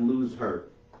weary and lose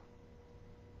heart.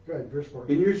 Good, verse 4.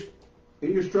 In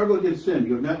your struggle against sin,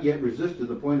 you have not yet resisted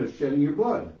the point of shedding your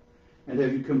blood. And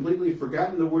have you completely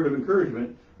forgotten the word of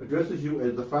encouragement addresses you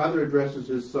as the Father addresses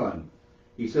his Son?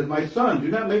 He said, my son, do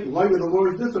not make light of the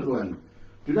Lord's discipline.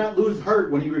 Do not lose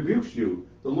heart when he rebukes you.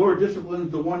 The Lord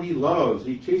disciplines the one he loves.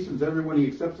 He chastens everyone he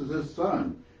accepts as his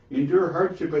son. Endure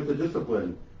hardship at the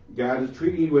discipline. God is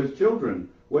treating you as children.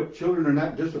 What children are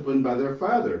not disciplined by their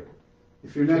father?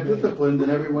 If you're not disciplined, then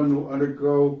everyone will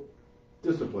undergo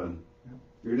discipline.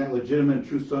 You're not legitimate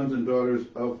true sons and daughters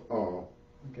of all.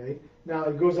 Okay. Now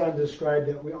it goes on to describe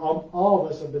that we all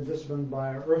of us have been disciplined by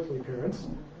our earthly parents.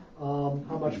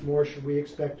 How much more should we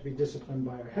expect to be disciplined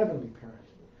by our heavenly parent?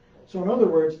 So in other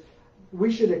words,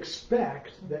 we should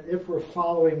expect that if we're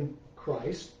following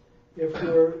Christ, if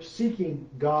we're seeking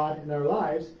God in our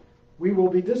lives, we will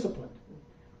be disciplined.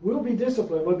 We'll be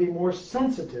disciplined. We'll be more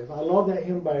sensitive. I love that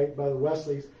hymn by the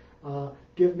Wesleys.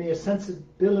 Give me a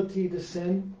sensibility to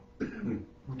sin.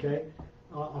 Okay,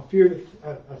 a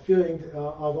feeling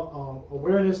of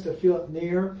awareness to feel it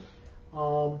near.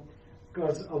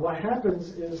 Because what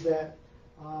happens is that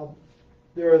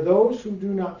there are those who do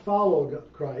not follow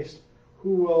Christ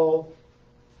who will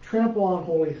trample on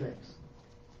holy things.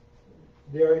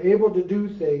 They're able to do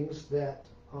things that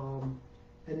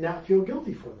and not feel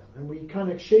guilty for them. And we kind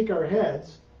of shake our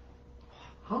heads.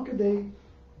 How could they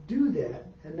do that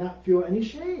and not feel any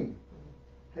shame?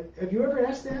 Have you ever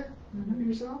asked that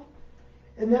yourself?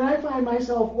 And then I find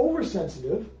myself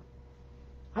oversensitive.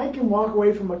 I can walk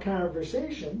away from a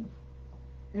conversation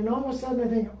and all of a sudden I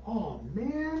think, oh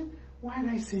man, why did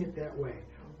I say it that way?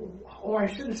 Or I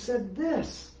should have said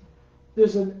this.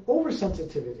 There's an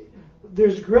oversensitivity.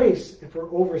 There's grace if we're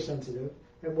oversensitive,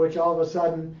 in which all of a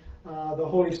sudden the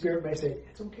Holy Spirit may say,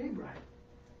 it's okay, Brian.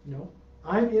 No,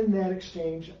 I'm in that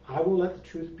exchange. I will let the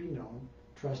truth be known.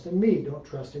 Trust in me. Don't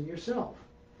trust in yourself.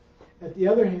 at the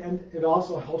other hand, it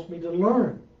also helps me to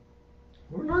learn.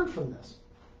 We'll learn from this.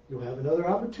 You'll have another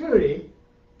opportunity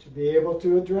to be able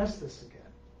to address this again.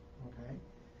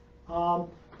 Okay?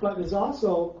 But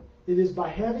it is by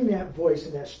having that voice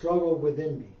and that struggle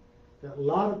within me that a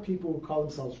lot of people who call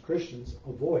themselves Christians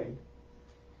avoid,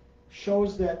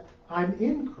 shows that I'm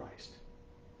in Christ.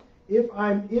 If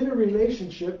I'm in a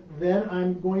relationship, then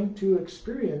I'm going to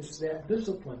experience that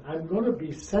discipline. I'm going to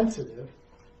be sensitive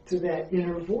to that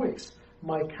inner voice.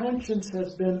 My conscience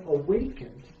has been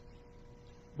awakened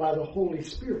by the Holy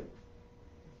Spirit.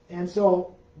 And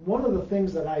so one of the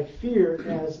things that I fear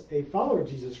as a follower of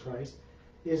Jesus Christ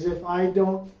is if I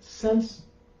don't sense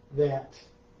that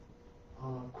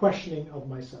questioning of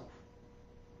myself.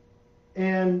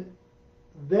 And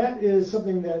that is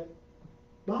something that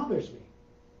bothers me.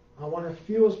 I want to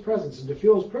feel His presence. And to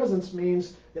feel His presence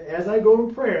means that as I go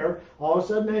in prayer, all of a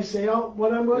sudden I say out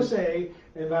what I'm going to say,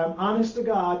 and I'm honest to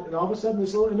God, and all of a sudden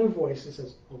this little inner voice that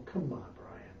says, "Oh, come on,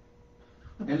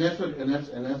 Brian." And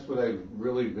that's what I've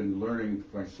really been learning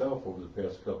myself over the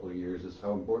past couple of years, is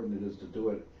how important it is to do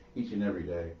it each and every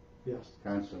day. Yes.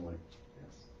 Constantly.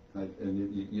 Yes. And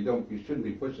you shouldn't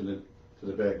be pushing it to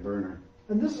the back burner.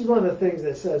 And this is one of the things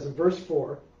that says in verse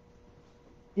 4,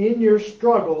 "In your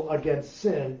struggle against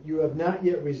sin, you have not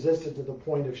yet resisted to the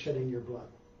point of shedding your blood."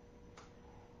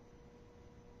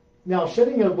 Now,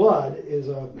 shedding your blood is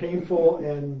a painful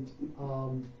and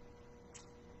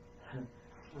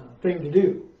thing to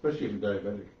do. Especially if you're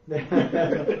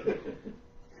diabetic.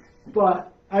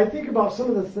 But I think about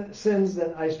some of the sins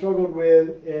that I struggled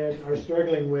with and are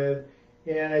struggling with,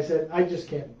 and I said, I just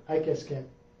can't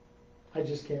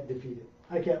defeat it.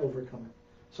 I can't overcome it.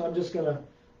 So I'm just going to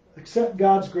accept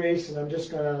God's grace, and I'm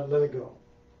just going to let it go.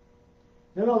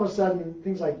 Then all of a sudden,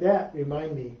 things like that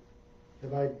remind me,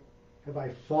 have I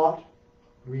fought,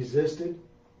 resisted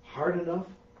hard enough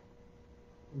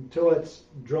until it's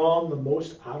drawn the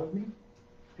most out of me?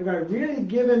 Have I really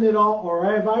given it all, or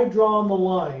have I drawn the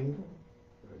line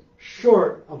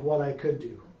short of what I could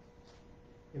do?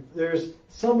 If there's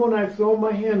someone I've thrown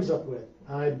my hands up with,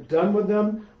 I'm done with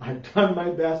them, I've done my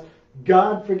best,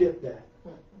 God forget that.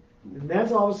 And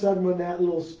that's all of a sudden when that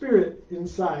little spirit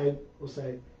inside will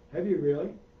say, "Have you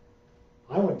really?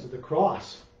 I went to the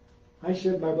cross. I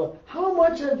shed my blood. How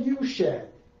much have you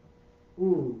shed?"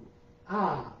 Ooh,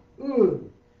 ooh.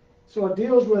 So it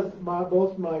deals with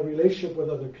both my relationship with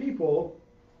other people,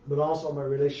 but also my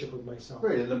relationship with myself.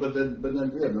 Right, but then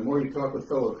the more you talk with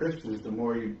fellow Christians, the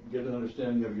more you get an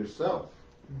understanding of yourself,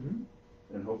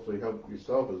 and hopefully help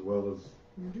yourself as well as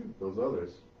those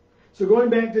others. So going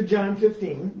back to John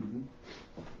 15,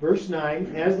 verse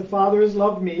 9, "As the Father has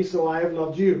loved me, so I have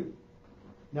loved you.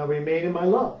 Now remain in my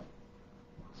love."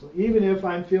 So even if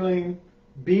I'm feeling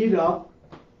beat up,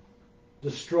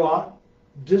 distraught,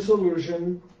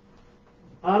 disillusioned,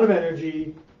 out of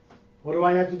energy, what do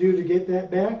I have to do to get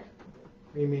that back?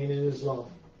 Remain in His love.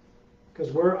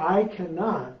 Because where I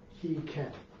cannot, He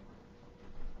can.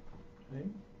 Okay?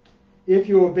 "If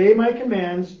you obey my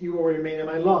commands, you will remain in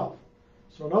my love."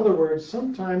 So in other words,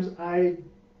 sometimes I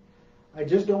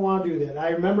just don't want to do that. I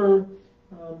remember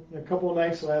a couple of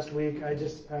nights last week, I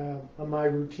just, on my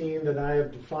routine that I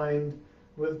have defined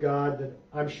with God that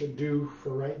I should do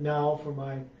for right now for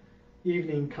my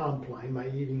evening compline, my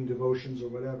evening devotions or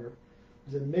whatever.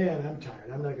 I said, man, I'm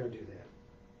tired. I'm not going to do that.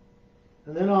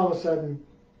 And then all of a sudden,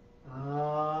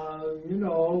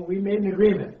 we made an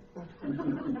agreement.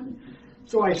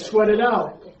 So I sweat it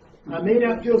out. I may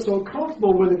not feel so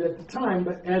comfortable with it at the time,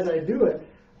 but as I do it,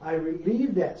 I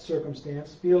relieve that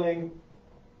circumstance feeling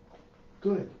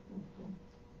good.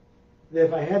 That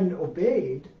if I hadn't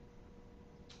obeyed,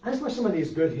 that's why some of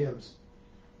these good hymns,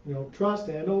 trust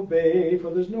and obey,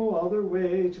 for there's no other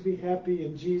way to be happy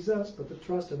in Jesus but to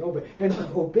trust and obey. And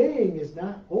obeying is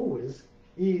not always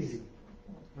easy.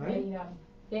 Right?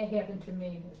 That happened to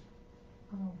me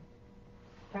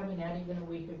probably not even a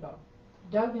week ago.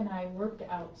 Doug and I worked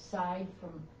outside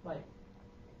from like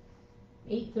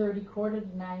 8:30,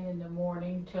 8:45 in the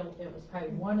morning till it was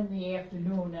probably 1 in the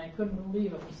afternoon, and I couldn't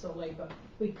believe it was so late, but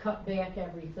we cut back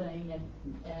everything,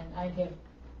 and I have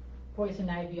poison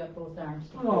ivy up both arms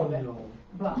to prove it. No.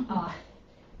 But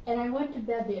and I went to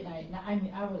bed that night,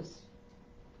 and I was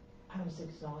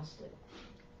exhausted,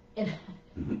 and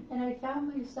I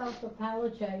found myself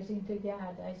apologizing to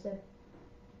God. I said,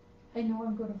 I know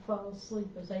I'm going to fall asleep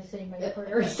as I say my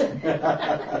prayers. And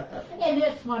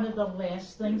it's one of the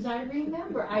last things I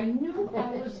remember. I knew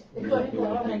I was going to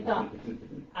go, and I thought,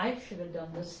 I should have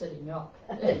done this sitting up.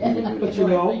 But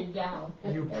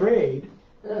you prayed,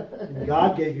 And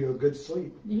God gave you a good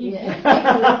sleep. He Yeah.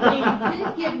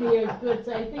 did give me a good,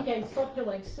 I think I slept till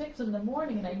like 6 in the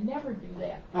morning, and I never do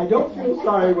that. I don't feel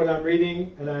sorry when I'm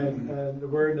reading and the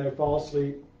word and I fall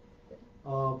asleep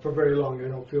for very long. I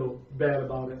don't feel bad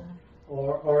about it.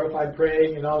 Or if I'm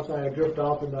praying and all of a sudden I drift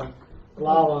off in the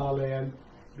la la land,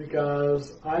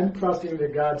 because I'm trusting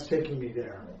that God's taking me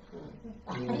there.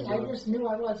 I just knew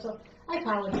I was, so I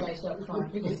apologize up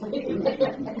front, because I had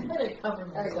to cover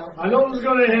myself. I know what's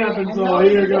going to happen, I so know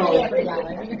here you it's gonna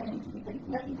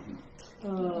happen,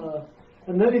 go.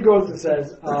 And then he goes and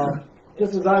says,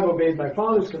 just as I've obeyed my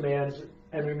Father's commands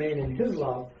and remain in his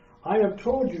love, I have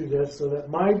told you this so that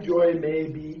my joy may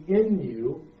be in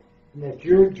you and that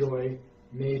your joy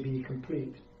may be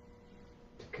complete.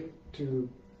 To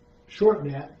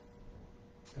shorten that,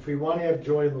 if we want to have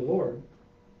joy in the Lord,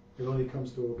 it only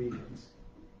comes through obedience.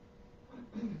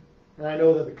 And I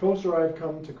know that the closer I've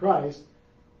come to Christ,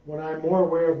 when I'm more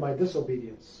aware of my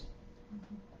disobedience,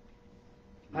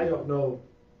 I don't know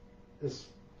is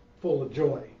full of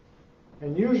joy.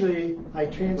 And usually I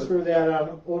transfer that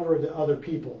on over to other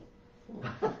people,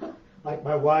 like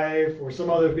my wife or some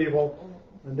other people,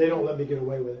 and they don't let me get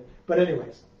away with it. But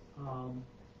anyways,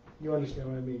 you understand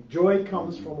what I mean. Joy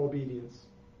comes from obedience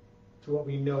to what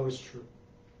we know is true.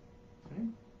 Okay?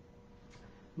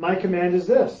 My command is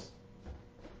this: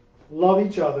 love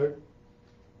each other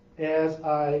as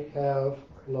I have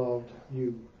loved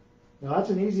you. Now that's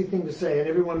an easy thing to say, and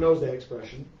everyone knows that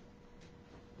expression.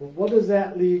 But what does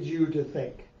that lead you to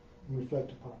think and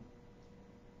reflect upon?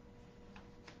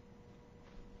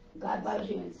 God loves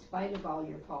you in spite of all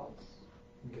your faults.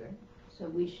 Okay. So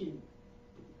we should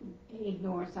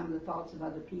ignore some of the faults of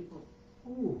other people.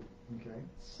 Ooh. Okay.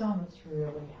 Some it's really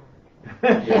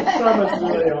hard. Some it's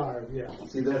really hard. Yeah.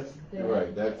 See, that's right.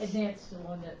 And That's that's the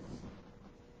one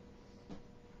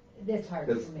that's hard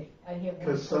for me. I have one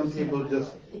because some person in people my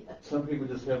just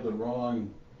life. have the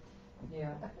wrongness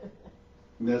Yeah.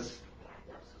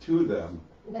 to them.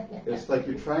 It's like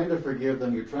you're trying to forgive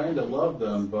them, you're trying to love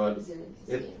them, but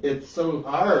it's so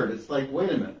hard. It's like,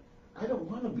 wait a minute, I don't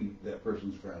want to be that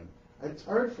person's friend. It's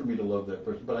hard for me to love that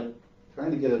person, but I'm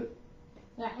trying to get it.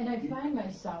 And I find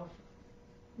myself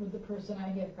with the person I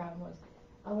have problem with,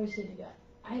 I always say to God,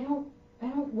 I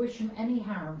don't wish him any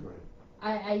harm.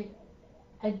 Right.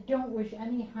 I don't wish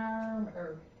any harm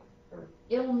or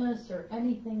illness or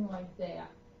anything like that.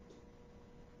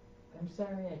 I'm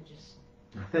sorry, I just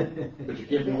But you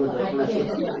can't be with that I person.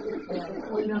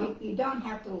 can't. Yeah. You don't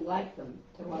have to like them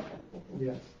to love them.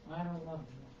 Yes. I don't love him.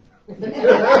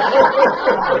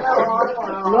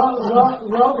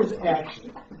 Love is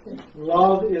action.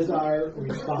 Love is our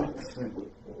response,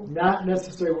 not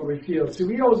necessarily what we feel. See,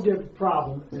 we always get a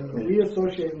problem, and we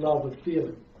associate love with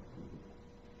feeling.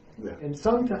 Yeah. And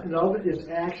sometimes love is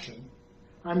action.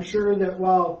 I'm sure that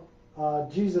while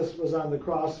Jesus was on the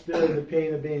cross feeling the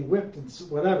pain of being whipped and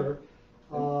whatever,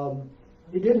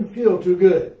 he didn't feel too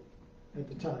good at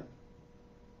the time.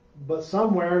 But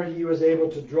somewhere he was able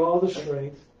to draw the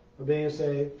strength of being able to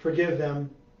say, forgive them,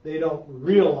 they don't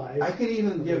realize. I can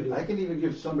even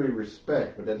give somebody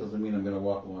respect, but that doesn't mean I'm going to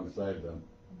walk alongside them.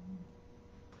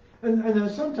 And then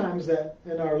sometimes that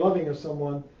in our loving of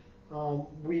someone,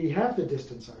 we have to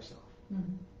distance ourselves.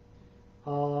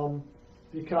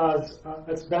 Because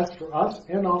it's best for us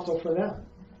and also for them.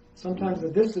 Sometimes the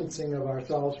distancing of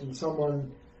ourselves from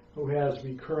someone who has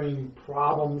recurring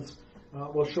problems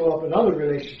will show up in other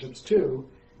relationships too.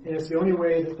 And it's the only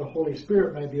way that the Holy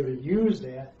Spirit might be able to use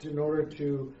that in order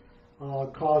to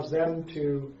cause them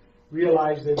to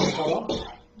realize they've been cut off.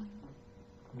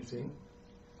 You see?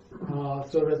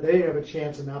 So that they have a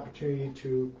chance and opportunity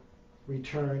to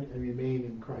return and remain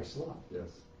in Christ's love.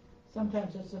 Yes.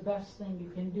 Sometimes it's the best thing you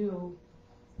can do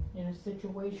in a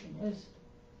situation is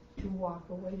to walk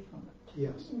away from it.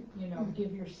 Yes. You know,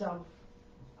 give yourself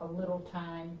a little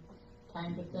time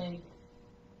to think,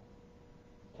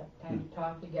 time to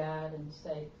talk to God and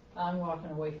say, I'm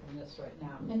walking away from this right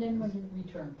now. And then when you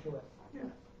return to it. Yeah.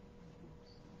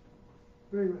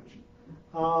 Very much.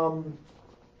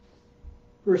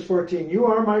 Verse 14, you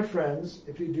are my friends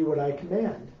if you do what I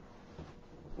command.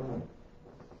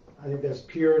 I think that's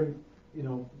pure and,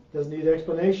 doesn't need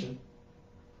explanation.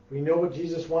 We know what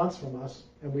Jesus wants from us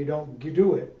and we don't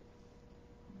do it.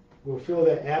 We'll feel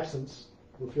that absence.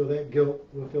 We'll feel that guilt.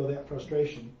 We'll feel that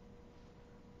frustration.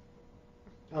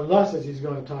 Unless, as he's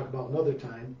going to talk about another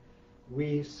time,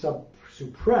 we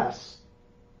suppress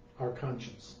our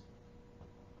conscience.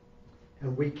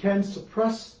 And we can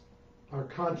suppress our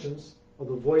conscience or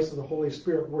the voice of the Holy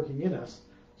Spirit working in us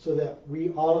so that we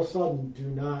all of a sudden do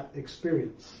not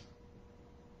experience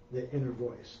the inner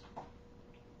voice.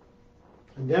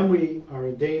 And then we are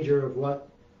in danger of what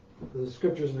the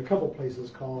scriptures in a couple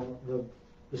places call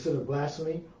the sin of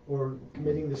blasphemy, or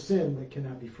committing the sin that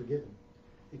cannot be forgiven.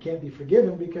 It can't be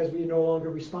forgiven because we are no longer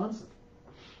responsive.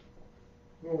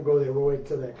 We won't go there. We'll wait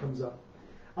till that comes up.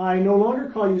 I no longer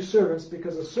call you servants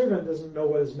because a servant doesn't know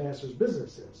what his master's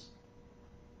business is.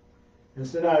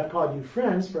 Instead, I have called you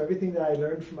friends, for everything that I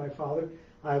learned from my Father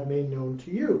I have made known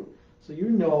to you. So you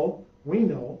know, we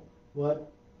know,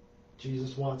 what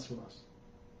Jesus wants from us.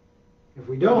 If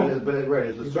we don't, as a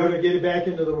you better get it back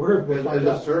into the Word. We'll as find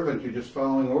a out. servant, you're just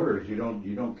following orders. You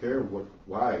don't care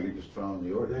why. You're just following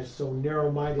the orders. That's so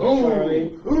narrow-minded, Oh,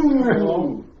 Charlie.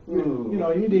 ooh, You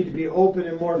know, you need to be open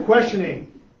and more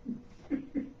questioning.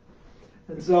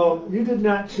 And so, you did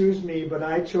not choose me, but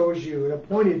I chose you and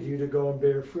appointed you to go and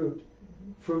bear fruit.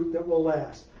 Fruit that will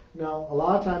last. Now, a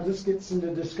lot of times this gets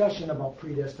into discussion about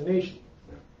predestination.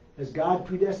 Has God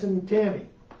predestined Tammy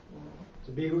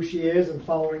to be who she is and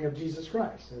following of Jesus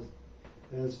Christ?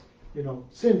 As you know,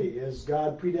 Cindy, has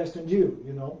God predestined you?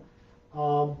 You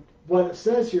know, what it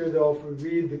says here, though, if we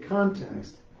read the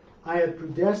context, I have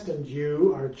predestined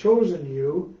you, or chosen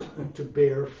you, to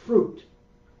bear fruit.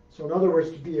 So, in other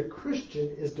words, to be a Christian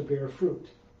is to bear fruit.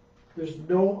 There's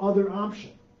no other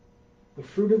option. The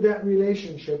fruit of that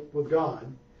relationship with God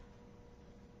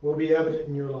will be evident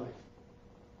in your life.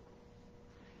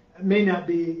 It may not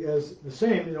be as the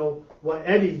same, you know, what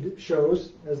Eddie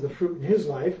shows as the fruit in his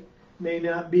life may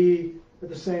not be at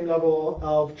the same level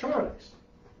of Charlie's.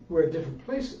 We're at different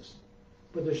places.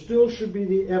 But there still should be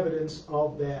the evidence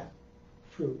of that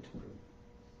fruit.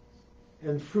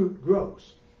 And fruit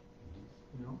grows,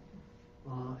 you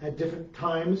know, at different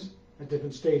times, at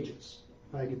different stages.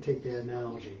 If I could take that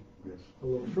analogy a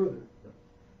little further.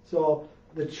 So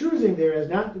the choosing there is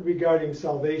not regarding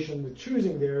salvation. The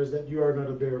choosing there is that you are going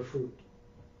to bear fruit.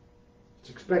 It's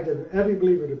expected of every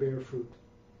believer to bear fruit.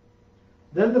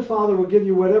 Then the Father will give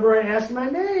you whatever I ask in my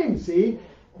name. See,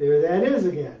 there that is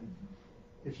again.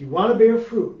 If you want to bear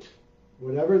fruit,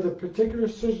 whatever the particular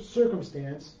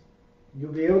circumstance,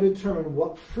 you'll be able to determine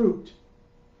what fruit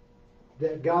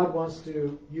that God wants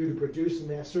you to produce in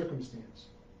that circumstance.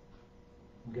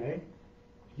 Okay?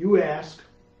 You ask,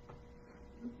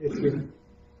 it's given.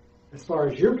 As far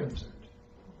as you're concerned,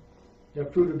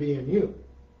 that fruit will be in you.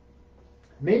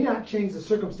 It may not change the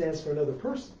circumstance for another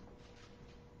person,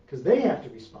 because they have to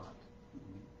respond.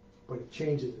 But it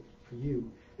changes it for you.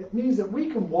 It means that we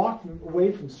can walk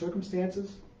away from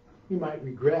circumstances we might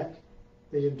regret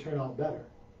they didn't turn out better.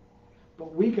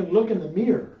 But we can look in the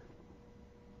mirror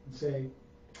and say,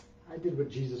 I did what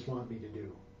Jesus wanted me to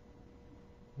do.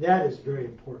 That is very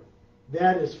important.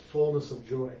 That is fullness of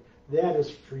joy. That is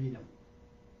freedom.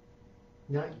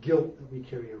 Not guilt that we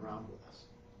carry around with us.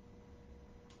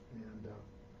 And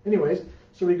anyways,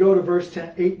 so we go to verse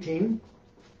 18.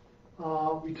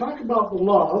 We talk about the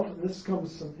love, and this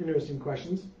comes some interesting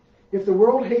questions. If the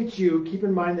world hates you, keep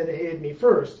in mind that it hated me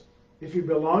first. If you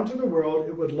belong to the world,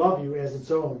 it would love you as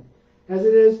its own. As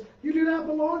it is, you do not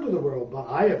belong to the world, but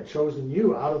I have chosen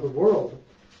you out of the world.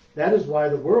 That is why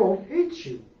the world hates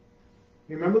you.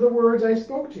 Remember the words I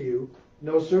spoke to you.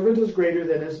 No servant is greater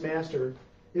than his master.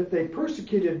 If they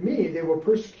persecuted me, they will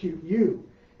persecute you.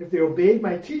 If they obeyed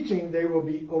my teaching, they will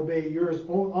obey yours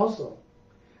also.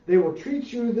 They will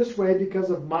treat you this way because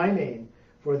of my name,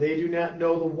 for they do not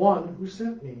know the one who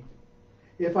sent me.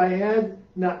 If I had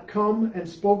not come and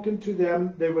spoken to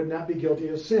them, they would not be guilty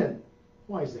of sin.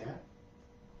 Why is that?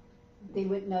 They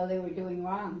wouldn't know they were doing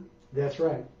wrong. That's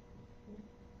right.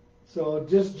 So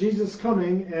just Jesus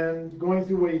coming and going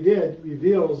through what he did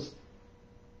reveals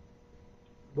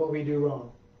what we do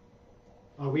wrong.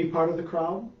 Are we part of the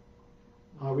crowd?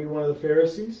 Are we one of the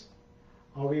Pharisees?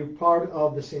 Are we part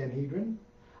of the Sanhedrin?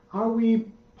 Are we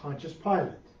Pontius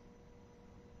Pilate?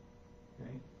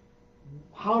 Okay.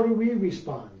 How do we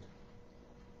respond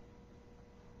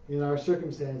in our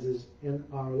circumstances, in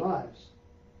our lives?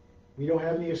 We don't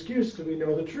have any excuse because we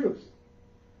know the truth.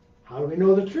 How do we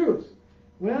know the truth?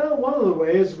 Well, one of the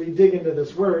ways we dig into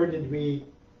this word and we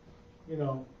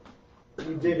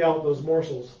dig out those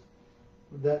morsels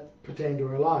that pertain to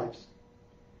our lives.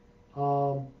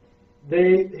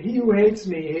 He who hates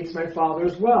me hates my Father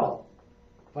as well.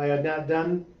 If I had not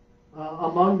done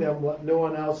among them what no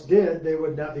one else did, they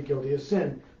would not be guilty of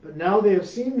sin. But now they have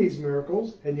seen these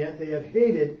miracles, and yet they have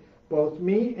hated both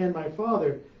me and my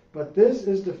Father. But this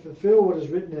is to fulfill what is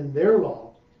written in their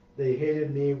law. They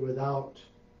hated me without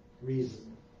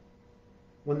reason.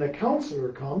 When the Counselor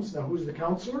comes, now who's the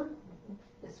Counselor?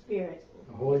 The Spirit.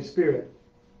 The Holy Spirit,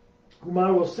 whom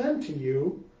I will send to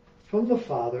you from the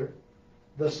Father,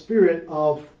 the Spirit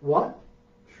of what?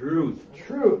 Truth.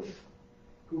 Truth,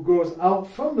 who goes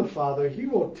out from the Father, he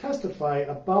will testify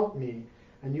about me.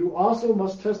 And you also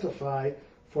must testify,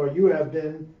 for you have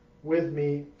been with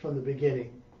me from the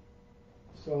beginning.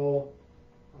 So,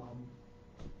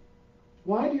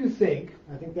 why do you think,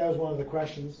 I think that was one of the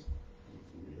questions,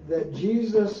 that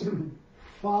Jesus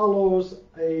follows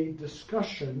a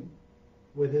discussion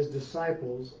with his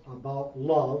disciples about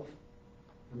love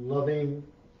and loving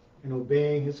and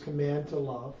obeying his command to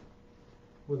love,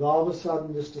 with all of a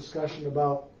sudden this discussion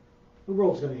about the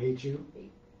world's going to hate you?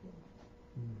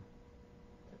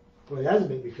 Boy, that doesn't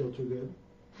make me feel too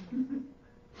good.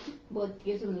 Well, it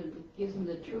gives them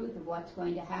the truth of what's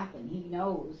going to happen. He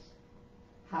knows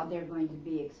how they're going to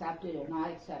be accepted or not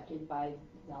accepted by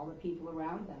all the people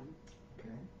around them. Okay.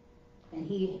 And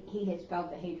he has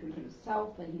felt the hatred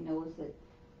himself, and he knows that,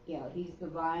 he's the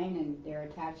vine and they're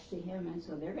attached to him, and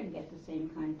so they're going to get the same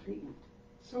kind of treatment.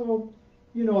 So,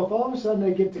 if all of a sudden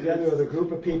I get together with a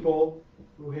group of people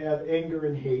who have anger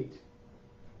and hate,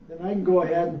 then I can go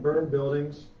ahead and burn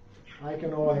buildings. I can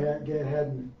get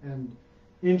ahead and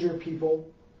injure people.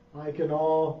 I can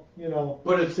all,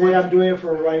 say I'm doing it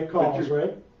for the right cause,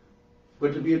 right?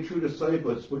 But to be a true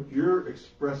disciple, it's what you're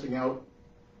expressing out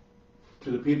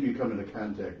to the people you come into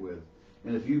contact with.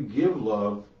 And if you give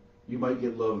love, you might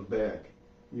get love back.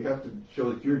 You have to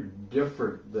show that you're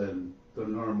different than the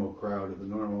normal crowd or the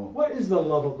normal. What is the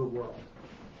love of the world?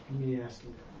 Let me ask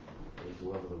you. What is the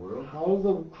love of the world?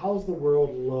 How's the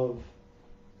world love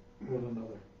one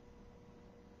another?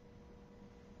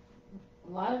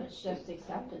 A lot of it's just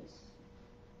acceptance.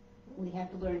 We have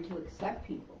to learn to accept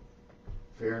people.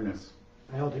 Fairness.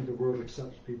 I don't think the world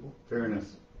accepts people.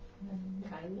 Fairness.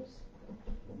 Kindness.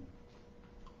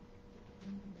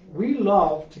 We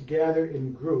love to gather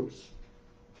in groups.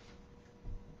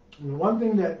 And the one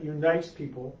thing that unites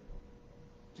people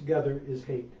together is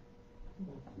hate.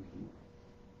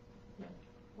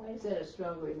 Why is that a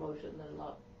stronger emotion than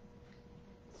love?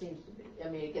 Seems to be. I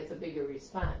mean, it gets a bigger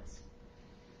response.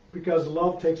 Because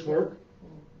love takes work.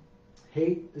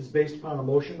 Hate is based upon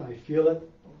emotion. I feel it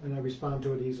and I respond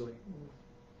to it easily.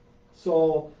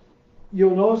 So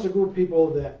you'll notice a group of people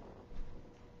that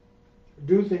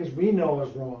do things we know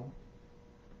is wrong.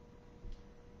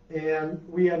 And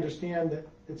we understand that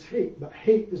it's hate, but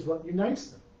hate is what unites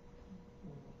them.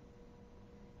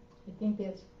 I think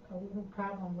that's a little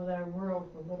problem with our world,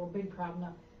 a little big problem.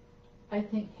 Now, I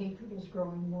think hatred is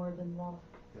growing more than love.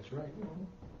 That's right.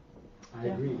 I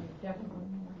agree. Definitely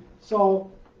more.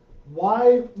 So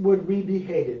why would we be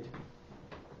hated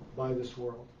by this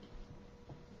world?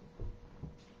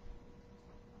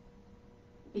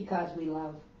 Because we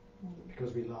love.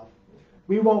 Because we love.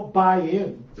 We won't buy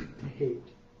in to hate.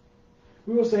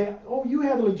 We will say, oh, you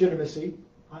have legitimacy.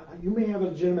 You may have a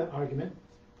legitimate argument.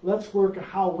 Let's work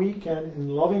how we can, in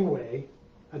a loving way,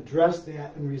 address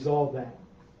that and resolve that.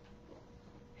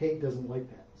 Hate doesn't like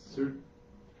that. Sir?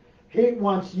 Hate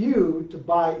wants you to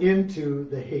buy into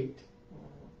the hate.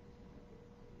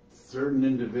 Certain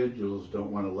individuals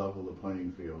don't want to level the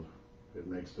playing field. It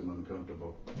makes them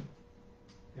uncomfortable.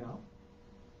 Yeah.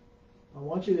 I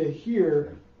want you to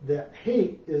hear that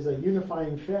hate is a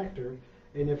unifying factor,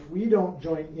 and if we don't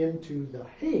join into the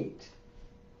hate,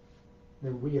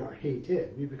 then we are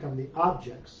hated. We become the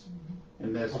objects.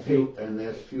 And that's of fueled, hate. and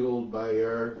that's fueled by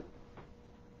our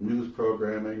news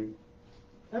programming,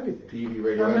 Everything. TV,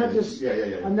 radio. I'm not everything. just.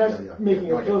 Yeah. I'm not Yeah. making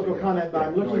No, a I get you, political yeah. comment, but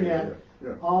I'm Yeah, no, looking I at get you,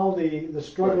 yeah. all the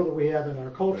struggle Right. that we have in our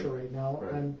culture right now,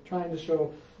 Right. and trying to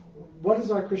show what is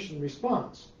our Christian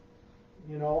response.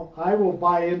 I will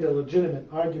buy into legitimate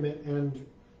argument and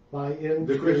buy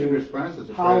The Christian into response is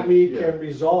to how try to, we yeah. can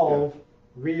resolve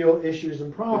real issues and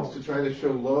It's problems. to try to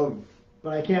show love.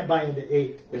 But I can't buy into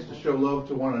hate. It's to show love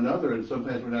to one another, and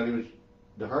sometimes we're not even.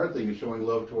 The hard thing is showing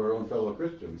love to our own fellow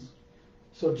Christians.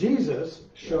 So Jesus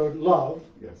showed love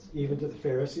Yes. even to the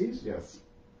Pharisees, Yes.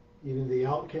 even the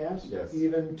outcasts, Yes.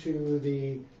 even to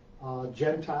the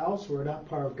Gentiles who are not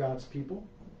part of God's people.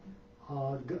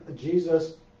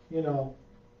 Jesus,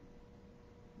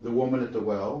 The woman at the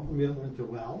well, went to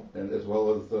well, and as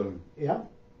well as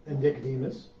and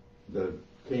Nicodemus. the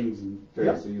kings and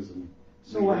Pharisees and.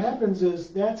 So what leaders. happens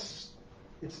is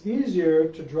it's easier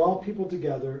to draw people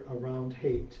together around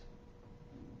hate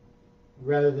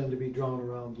rather than to be drawn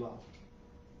around love.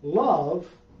 Love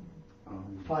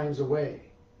finds a way.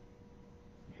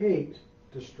 Hate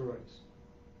destroys.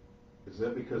 Is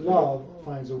that because Love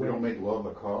finds a we way. don't make love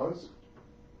a cause?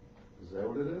 Is that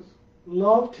what it is?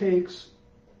 Love takes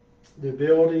the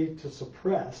ability to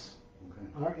suppress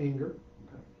Okay. our anger.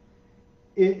 Okay.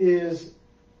 It is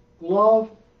love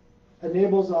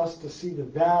enables us to see the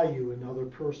value in other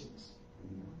persons,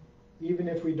 even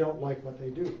if we don't like what they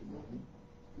do.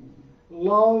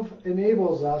 love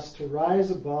enables us to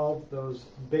rise above those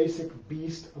basic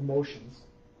beast emotions,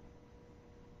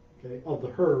 okay, of the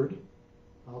herd.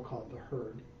 I'll call it the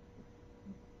herd.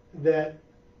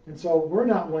 And so we're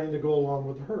not willing to go along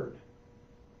with the herd.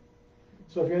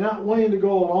 So if you're not willing to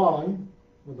go along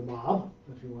with the mob,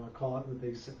 if you want to call it what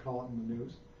they call it in the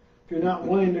news, if you're not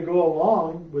willing to go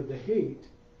along with the hate,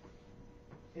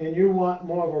 and you want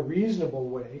more of a reasonable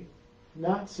way,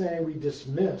 not saying we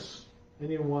dismiss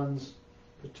anyone's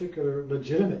particular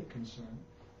legitimate concern,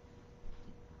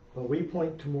 but we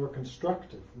point to more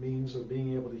constructive means of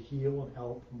being able to heal and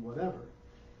help and whatever.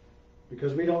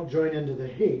 Because we don't join into the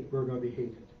hate, we're going to be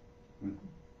hated. Mm-hmm.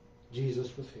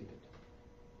 Jesus was hated.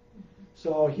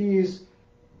 So he's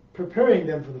preparing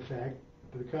them for the fact,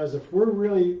 because if we're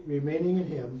really remaining in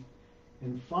him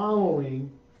and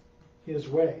following his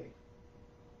way,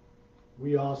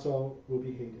 we also will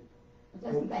be hated.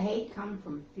 But doesn't the hate come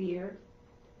from fear?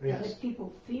 Yes. Because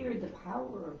people feared the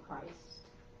power of Christ,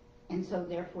 and so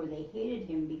therefore they hated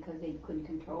him because they couldn't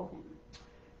control him.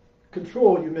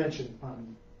 Control, you mentioned.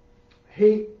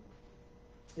 Hate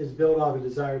is built out of a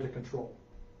desire to control.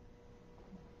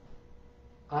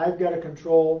 I've got to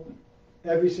control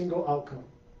every single outcome.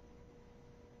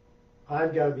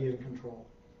 I've got to be in control.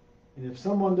 And if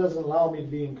someone doesn't allow me to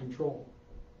be in control,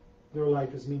 their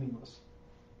life is meaningless.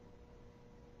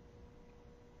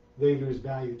 They lose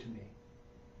value to me.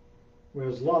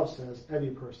 Whereas love says every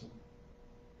person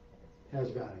has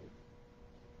value.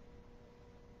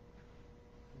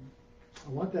 I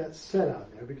want that said out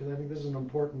there because I think this is an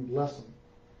important lesson.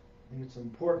 I think it's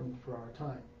important for our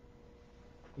time.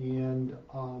 And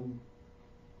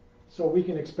so we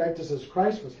can expect, just as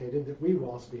Christ was hated, that we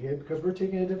will also be hated because we're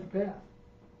taking a different path.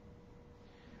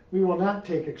 We will not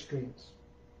take extremes.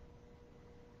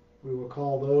 We will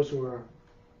call those who are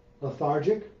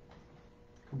lethargic,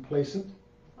 complacent.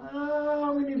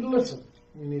 We need to listen.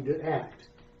 We need to act.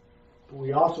 But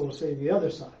we also will say the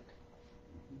other side.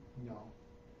 No,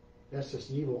 that's just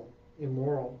evil,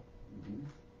 immoral.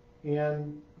 Mm-hmm.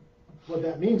 And what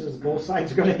that means is both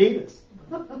sides are going to hate us.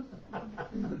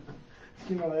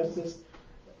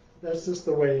 That's just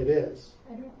the way it is.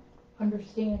 I don't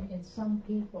understand. In some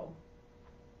people,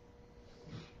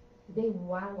 they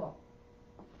wallow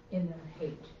in their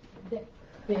hate. That's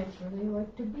where they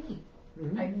like to be.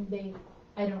 Mm-hmm. I mean,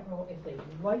 I don't know if they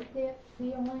like that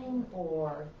feeling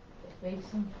or it makes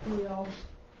them feel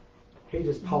hate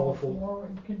is powerful. More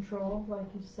in control,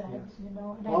 like you said, yes. You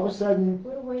know. And all of a sudden,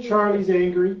 Charlie's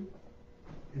angry,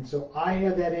 and so I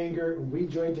have that anger, and we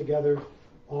join together.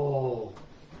 Oh,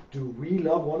 do we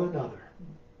love one another?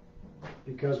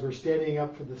 Because we're standing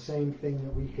up for the same thing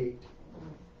that we hate.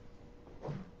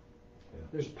 Yeah.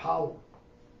 There's power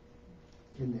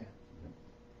in that.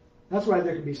 That's why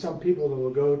there can be some people that will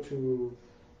go to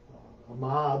a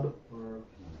mob, or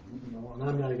and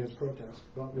I'm not against protest,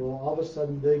 but all of a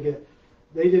sudden they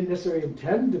didn't necessarily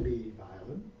intend to be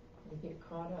violent. They get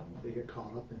caught up. They get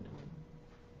caught up into it.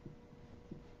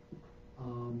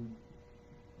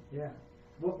 Yeah.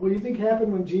 What do you think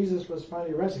happened when Jesus was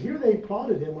finally arrested? Here they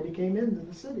applauded him when he came into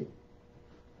the city.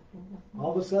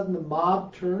 All of a sudden the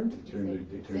mob turned. They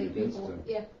turned against him.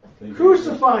 Yeah.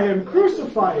 Crucify him!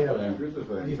 Crucify him!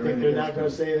 Crucify him. You think they're not going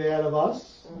to say that of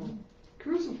us? Mm.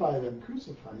 Crucify them!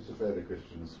 Crucify the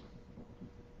Christians.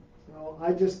 So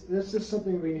that's just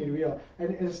something we need to realize.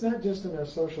 And it's not just in a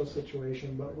social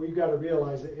situation, but we've got to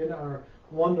realize that in our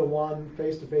one-to-one,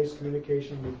 face-to-face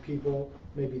communication with people,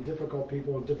 maybe difficult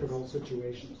people in difficult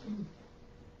situations,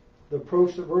 the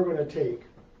approach that we're going to take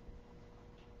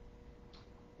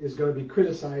is going to be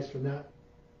criticized for not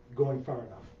going far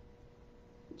enough.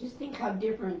 Just think how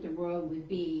different the world would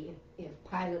be if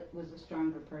Pilate was a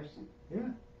stronger person.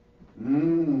 Yeah.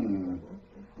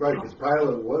 Right, because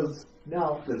Pilate was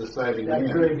the deciding man.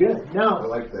 That's very good. Now, I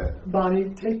like that. Bonnie,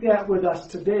 take that with us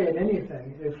today in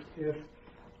anything. If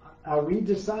are we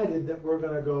decided that we're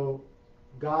going to go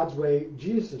God's way,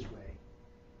 Jesus' way,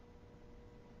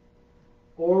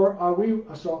 or are we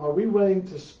willing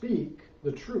to speak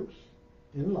the truth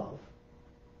in love?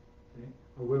 Okay?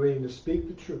 Are we willing to speak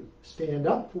the truth, stand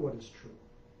up for what is true?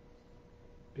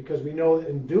 Because we know that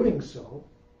in doing so,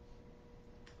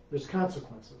 there's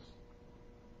consequences.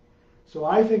 So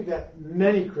I think that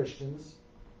many Christians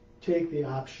take the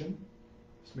option,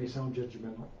 this may sound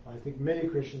judgmental, I think many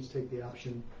Christians take the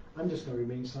option, I'm just going to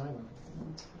remain silent.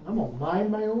 I'm going to mind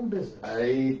my own business.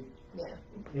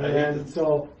 And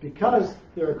so because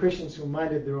there are Christians who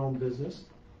minded their own business,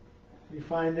 we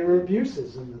find there were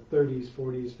abuses in the 30s,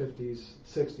 40s, 50s,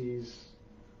 60s.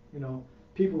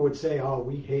 People would say, "Oh,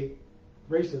 we hate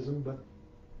racism," but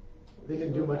they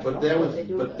didn't do much. But that was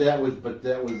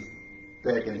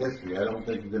back in history. I don't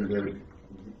think you're going to be able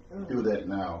to do that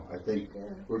now. I think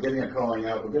we're getting a calling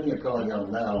out. We're getting a calling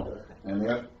out now, and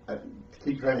I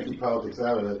keep trying to keep politics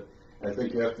out of it. I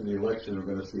think after the election, we're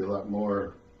going to see a lot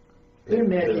more. Dear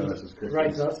Maggie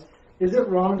writes us, is it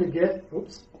wrong to get,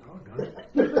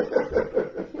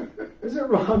 is it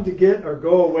wrong to get or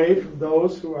go away from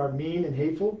those who are mean and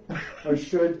hateful? Or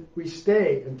should we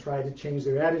stay and try to change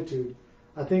their attitude?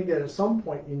 I think that at some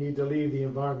point you need to leave the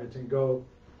environment and go.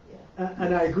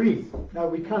 And I agree. Now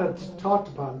we kind of talked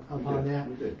upon that.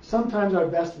 Sometimes our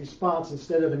best response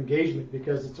instead of engagement,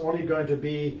 because it's only going to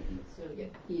be, It's going to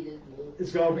get heated.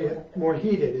 it's going to be more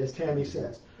heated, as Tammy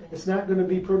says. It's not going to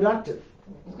be productive.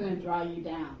 It's going to draw you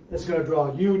down. It's going to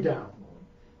draw you down.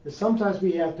 But sometimes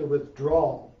we have to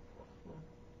withdraw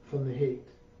from the hate.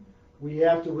 We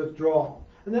have to withdraw.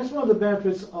 And that's one of the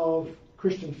benefits of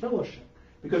Christian fellowship.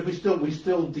 Because we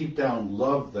still deep down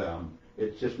love them.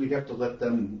 It's just we have to let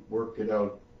them work it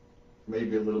out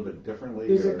maybe a little bit differently.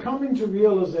 There's a coming to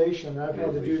realization, I've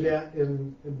had to do that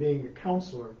in being a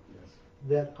counselor, Yes.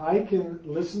 that I can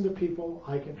listen to people,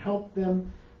 I can help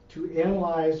them to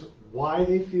analyze why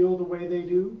they feel the way they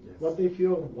do, Yes. what they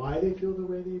feel and why they feel the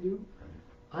way they do.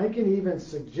 I can even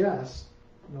suggest,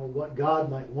 what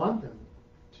God might want them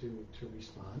to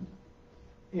respond.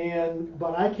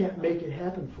 But I can't make it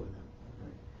happen for them.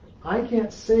 I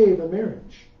can't save a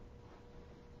marriage.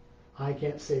 I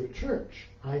can't save a church.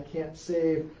 I can't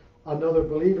save another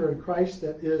believer in Christ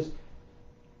that is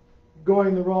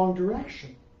going the wrong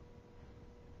direction.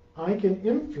 I can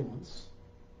influence.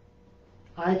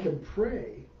 I can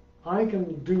pray. I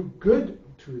can do good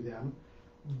to them,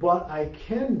 but I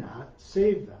cannot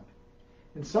save them.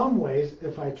 In some ways,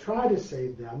 if I try to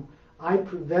save them, I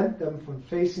prevent them from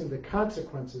facing the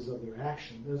consequences of their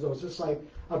action. It's just like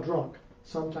a drunk.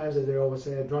 Sometimes, as they always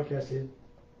say, a drunk has to hit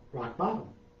rock bottom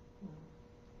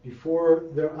before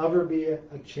there ever be a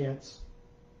chance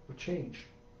of change.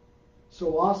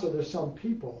 So also there's some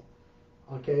people,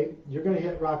 okay, you're going to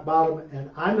hit rock bottom,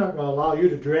 and I'm not going to allow you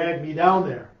to drag me down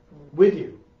there with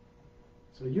you.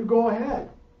 So you go ahead.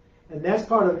 And that's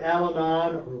part of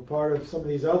Al-Anon or part of some of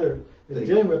these other,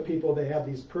 dealing with people that have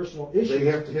these personal issues. They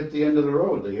have to hit the end of the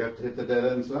road. They have to hit the dead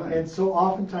end sign. And so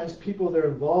oftentimes people that are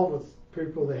involved with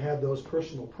people that have those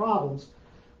personal problems,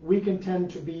 we can tend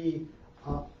to be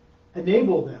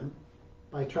enable them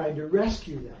by trying to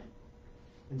rescue them.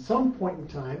 In some point in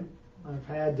time, I've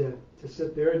had to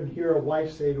sit there and hear a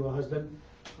wife say to a husband,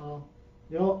 I'm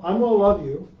going to love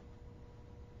you.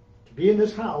 To be in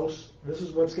this house, this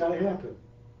is what's got to happen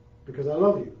because I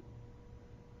love you.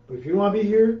 But if you don't want to be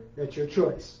here, that's your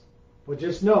choice. But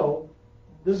just know,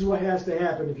 this is what has to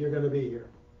happen if you're going to be here.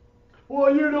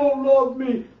 Well, you don't love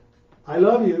me. I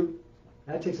love you.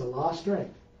 That takes a lot of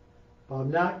strength. But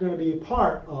I'm not going to be a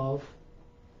part of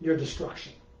your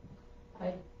destruction.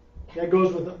 That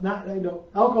goes with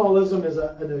alcoholism is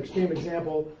an extreme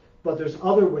example, but there's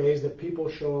other ways that people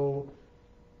show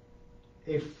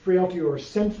a frailty or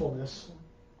sinfulness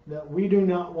that we do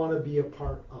not want to be a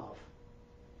part of.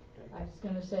 Okay. I was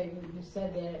going to say, when you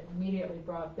said that, it immediately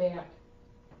brought back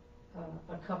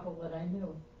a couple that I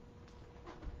knew.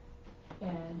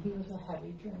 And he was a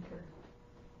heavy drinker.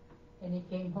 And he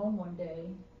came home one day,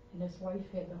 and his wife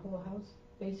had the whole house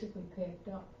basically packed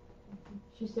up.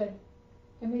 She said,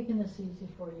 I'm making this easy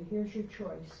for you. Here's your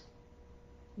choice.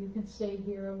 You can stay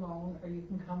here alone, or you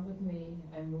can come with me.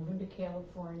 I'm moving to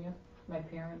California. My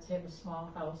parents have a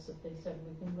small house that they said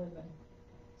we can live in.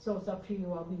 So it's up to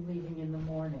you. I'll be leaving in the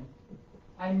morning.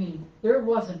 I mean, there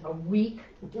wasn't a week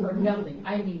or nothing.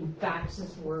 I mean,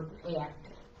 boxes were packed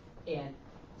and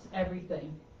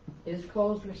everything. His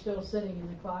clothes were still sitting in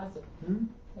the closet. Hmm?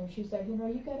 And she said, you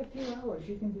got a few hours.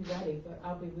 You can be ready, but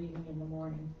I'll be leaving in the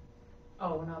morning.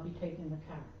 Oh, and I'll be taking the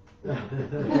car.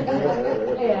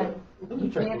 And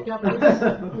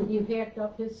he packed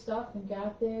up his stuff and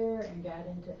got there and got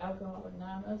into Alcoholics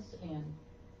Anonymous, and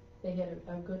they had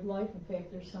a good life. In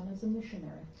fact, their son is a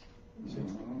missionary.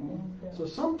 And, So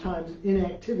sometimes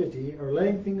inactivity or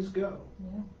letting things go,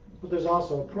 but there's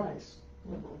also a price.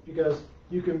 Because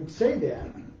you can say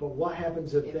that, but what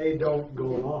happens if they don't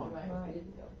go along? Right.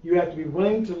 You have to be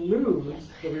willing to lose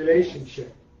the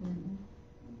relationship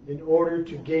in order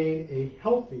to gain a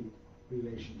healthy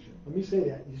relationship. Let me say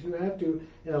that. You have to,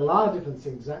 in a lot of different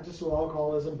things, not just with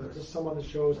alcoholism, but just someone that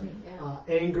shows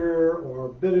anger or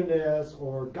bitterness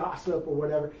or gossip or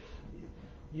whatever.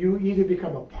 You either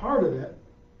become a part of it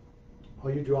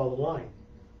or you draw the line.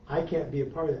 I can't be a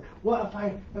part of that. Well,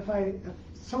 if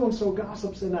someone so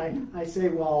gossips and I say,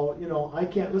 well, I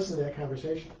can't listen to that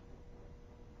conversation.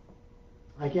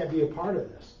 I can't be a part of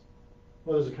this.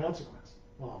 Well, there's a consequence.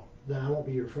 Well, then I won't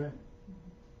be your friend.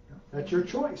 That's your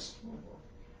choice.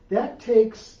 That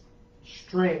takes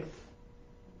strength.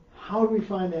 How do we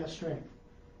find that strength?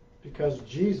 Because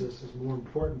Jesus is more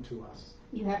important to us.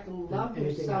 You have to love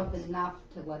anything yourself else. enough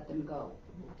to let them go.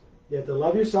 You have to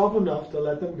love yourself enough to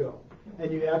let them go.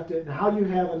 And you have to, and how do you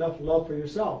have enough love for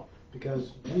yourself?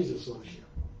 Because Jesus loves you.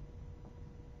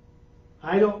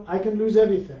 I can lose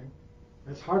everything.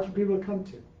 That's hard for people to come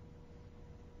to.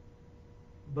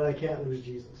 But I can't lose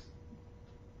Jesus.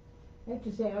 I have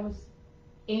to say, I was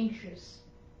anxious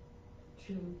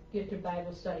to get to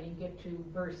Bible study and get to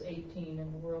verse 18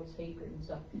 and the world's hatred and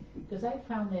stuff, because I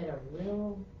found that a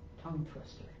real tongue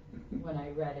twister when I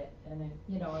read it, and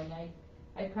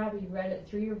I probably read it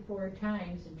 3 or 4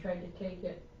 times and tried to take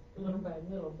it little by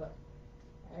little, but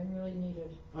I really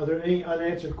needed. Are there any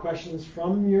unanswered questions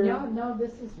from your? No,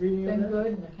 this has reading of been that? good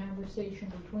in the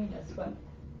conversation between us, but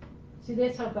see,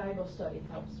 that's how Bible study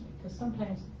helps me, because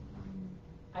sometimes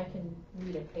I can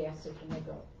read a passage and I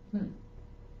go,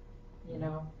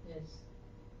 it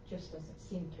just doesn't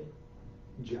seem to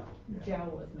gel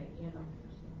with me,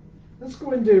 Let's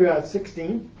go into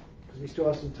 16, because we still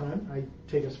have some time. I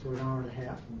take us for an hour and a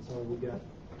half, and so we've got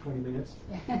 20 minutes.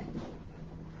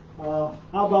 How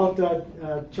about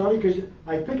Charlie? Because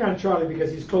I pick on Charlie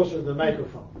because he's closer to the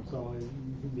microphone, so he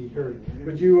can be heard.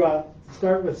 Would you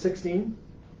start with 16?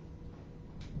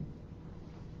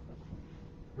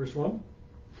 Verse 1.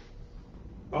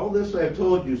 All this I have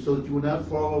told you so that you will not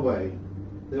fall away.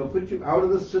 They will put you out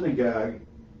of the synagogue.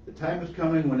 The time is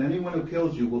coming when anyone who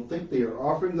kills you will think they are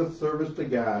offering the service to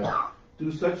God. Do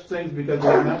such things because they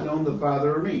have not known the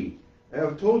Father or me. I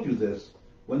have told you this.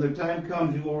 When the time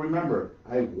comes, you will remember.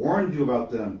 I warned you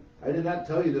about them. I did not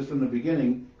tell you this from the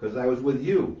beginning because I was with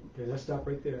you. Okay, let's stop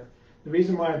right there. The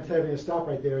reason why I'm having to stop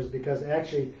right there is because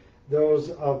actually those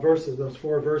verses, those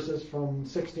 4 verses from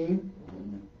 16,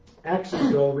 actually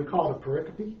we call it a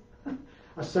pericope,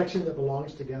 a section that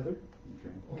belongs together.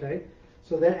 Okay,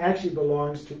 so that actually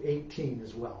belongs to 18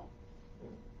 as well.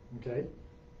 Okay,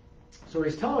 so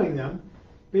he's telling them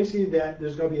basically that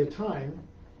there's going to be a time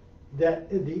that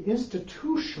the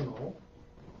institutional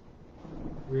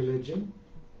religion,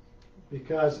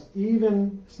 because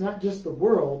even it's not just the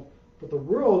world, but the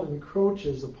world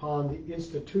encroaches upon the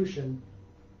institution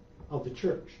of the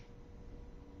church.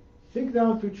 Think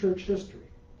down through church history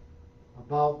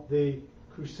about the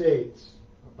Crusades,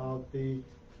 about the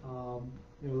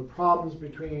the problems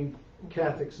between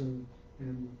Catholics and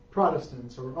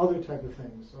Protestants, or other type of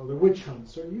things, or the witch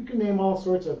hunts, or you can name all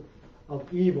sorts of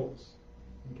evils.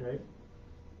 Okay,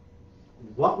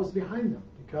 what was behind them?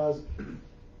 Because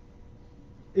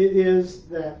it is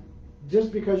that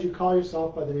just because you call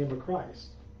yourself by the name of Christ,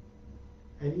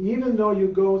 and even though you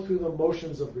go through the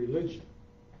motions of religion,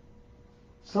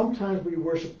 sometimes we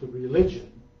worship the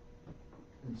religion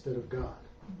instead of God.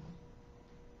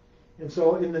 And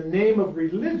so in the name of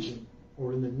religion,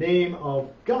 or in the name of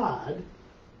God,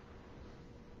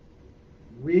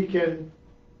 we can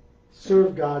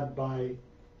serve God by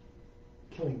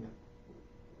killing them.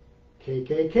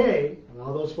 KKK, and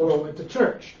all those folks went to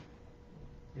church.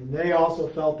 And they also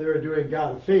felt they were doing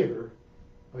God a favor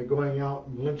by going out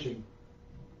and lynching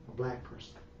a black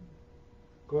person.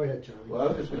 Go ahead, Charlie. Well, I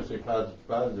was just going to say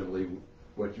positively,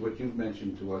 what you've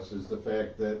mentioned to us is the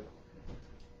fact that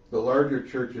the larger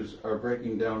churches are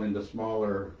breaking down into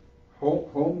smaller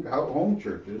home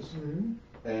churches,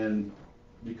 and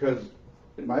because,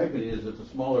 in my opinion, is that the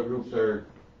smaller groups are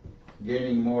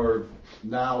gaining more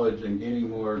knowledge and gaining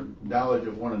more knowledge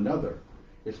of one another.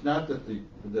 It's not that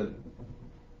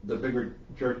the bigger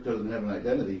church doesn't have an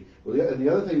identity. Well, and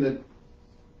the other thing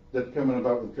that's coming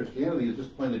about with Christianity is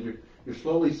just plain that you're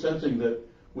slowly sensing that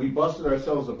we busted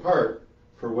ourselves apart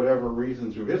for whatever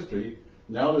reason through history.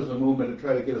 Now there's a movement to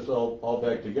try to get us all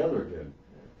back together again.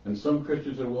 And some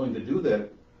Christians are willing to do that,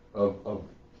 of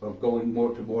going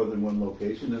more than one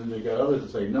location, and then you got others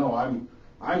that say, no,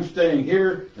 I'm staying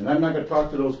here, and I'm not going to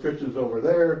talk to those Christians over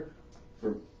there,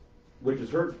 which is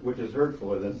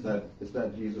hurtful, and it's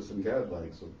not Jesus and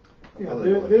God-like. So yeah,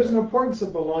 there's an importance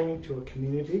of belonging to a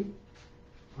community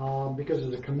because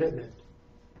of the commitment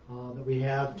that we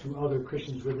have to other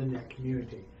Christians within that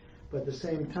community. But at the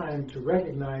same time, to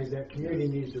recognize that community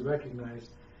needs to recognize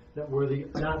that we're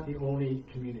not the only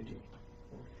community.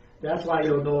 That's why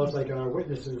you'll notice, like our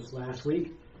witnesses last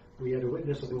week, we had a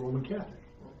witness of the Roman Catholic.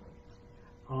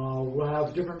 We'll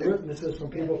have different witnesses from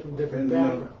people from different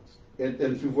backgrounds.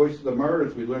 And through Voice of the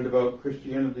Martyrs, we learned about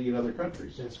Christianity in other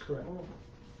countries. That's correct.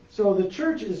 So the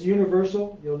church is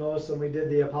universal. You'll notice when we did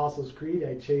the Apostles' Creed,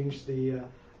 I changed the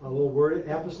a little word,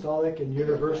 apostolic and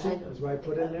universal, is what I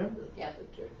put in there.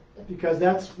 Catholic Church. Because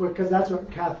that's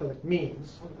what Catholic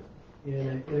means.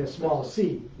 in a small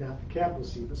c, not the capital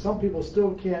C. But some people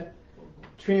still can't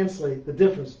translate the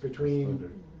difference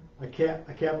between a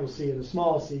capital C and a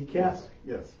small c, Catholic.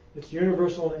 Yes. It's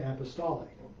universal and apostolic.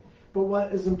 But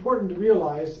what is important to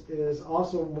realize is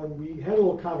also when we had a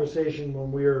little conversation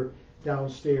when we were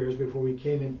downstairs before we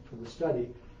came in for the study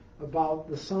about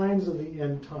the signs of the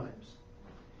end times.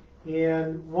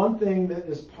 And one thing that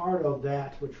is part of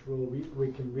that, which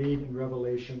we can read in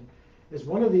Revelation, is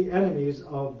one of the enemies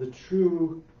of the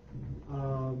true,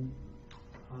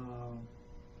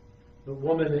 the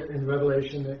woman in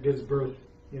Revelation that gives birth,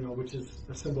 which is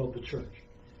a symbol of the church,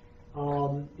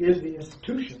 is the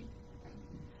institution.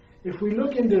 If we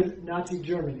look into Nazi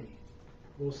Germany,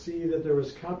 we'll see that there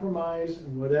was compromise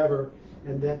and whatever,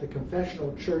 and that the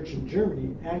confessional church in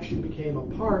Germany actually became a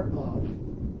part of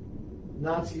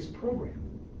Nazis' program.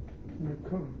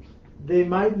 They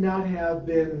might not have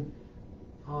been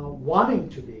wanting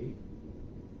to be,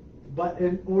 but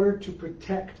in order to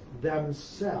protect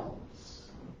themselves,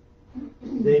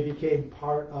 they became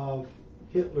part of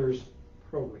Hitler's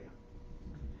program.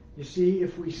 You see,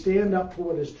 if we stand up for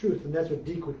what is truth, and that's what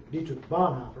Dietrich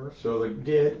Bonhoeffer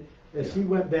did, as he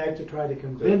went back to try to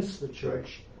convince the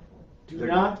church, do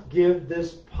not give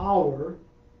this power,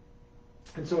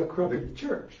 and so it corrupted the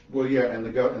church. Well, yeah, and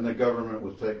the government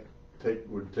would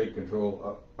take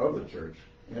control of the church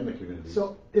and the community.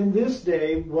 So in this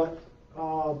day, what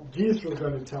Jesus was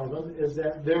going to tell them is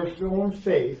that their own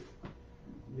faith,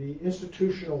 the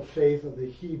institutional faith of the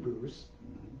Hebrews,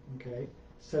 okay,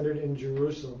 centered in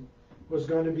Jerusalem, was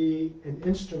going to be an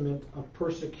instrument of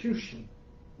persecution.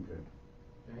 Okay.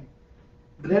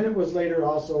 Then it was later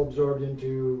also absorbed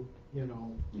into,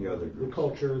 the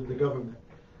culture, the government.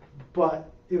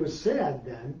 But it was sad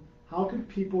then, how could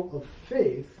people of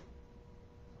faith,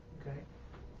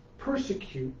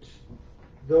 persecute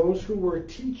those who were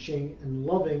teaching and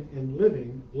loving and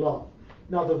living love?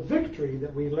 Now the victory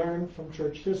that we learn from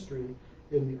church history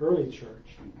in the early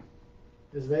church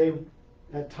is they,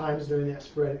 at times during that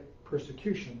sporadic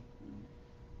persecution,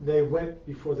 they went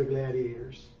before the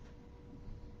gladiators.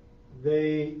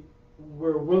 They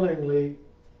were willingly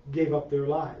gave up their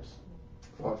lives.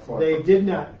 They did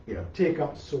not take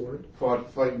up sword.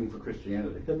 Fighting for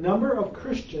Christianity. The number of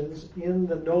Christians in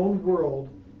the known world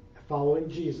following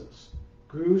Jesus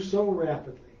grew so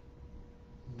rapidly,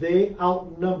 they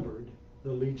outnumbered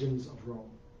the legions of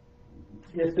Rome.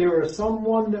 If there was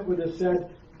someone that would have said,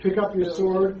 pick up your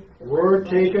sword, we're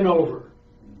taking over,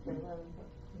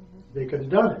 they could have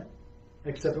done it,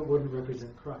 except it wouldn't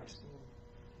represent Christ.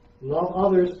 Love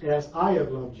others as I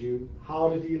have loved you. How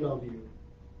did he love you?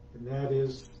 And that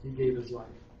is, he gave his life.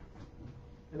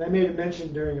 And I made a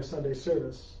mention during a Sunday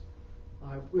service.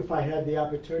 If I had the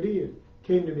opportunity, it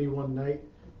came to me one night.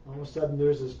 All of a sudden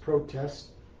there's this protest.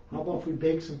 How about if we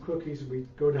bake some cookies and we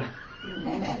go down?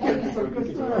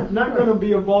 I'm not going to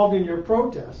be involved in your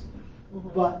protest.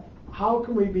 But how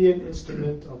can we be an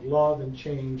instrument of love and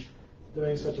change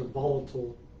during such a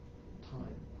volatile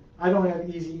time? I don't have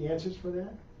easy answers for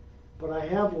that. But I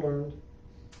have learned,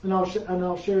 and I'll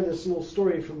share this little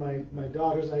story from my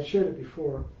daughters. I shared it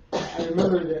before. I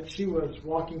remember that she was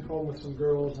walking home with some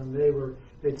girls, and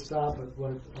they'd stop at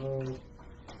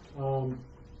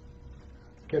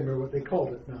can't remember what they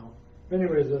called it now.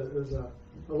 Anyway, it was a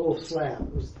little slab.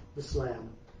 It was the slab.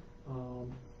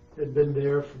 It had been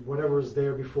there from whatever was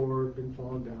there before, had been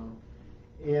fallen down.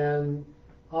 And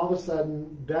all of a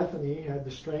sudden, Bethany had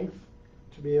the strength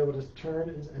to be able to turn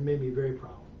and made me very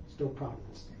proud. Still proud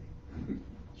of this day.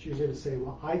 She was able to say,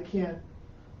 well, I can't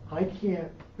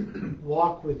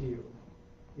walk with you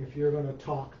if you're going to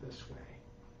talk this way.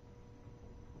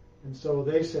 And so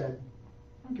they said,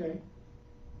 okay,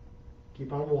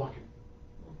 keep on walking.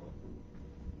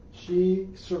 She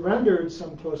surrendered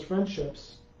some close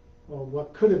friendships, or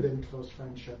what could have been close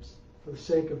friendships, for the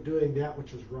sake of doing that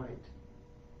which was right.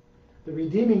 The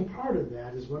redeeming part of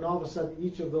that is when all of a sudden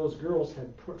each of those girls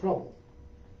had trouble.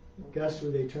 Guess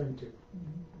who they turned to?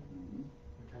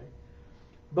 Okay.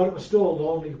 But it was still a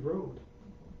lonely road.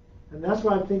 And that's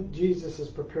what I think Jesus is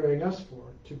preparing us for.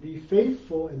 To be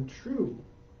faithful and true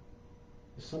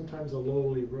is sometimes a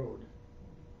lowly road.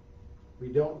 We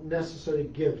don't necessarily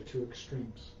give to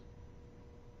extremes.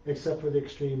 Except for the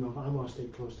extreme of, I'm going to stay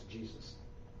close to Jesus.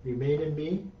 Remain in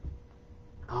me,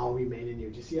 I'll remain in you.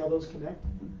 Do you see how those connect?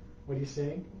 What he's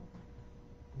saying?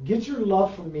 Get your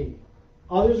love from me.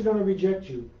 Others are going to reject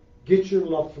you. Get your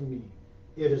love from me.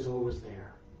 It is always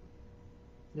there.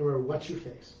 No matter what you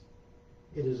face,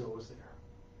 it is always there.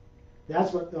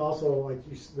 That's what also, like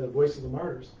the voice of the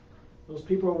martyrs, those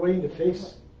people are willing to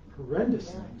face horrendous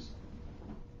things.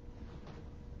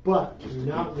 but they're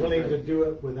not willing to do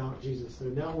it without Jesus.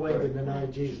 They're not willing to deny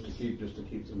Jesus. Just to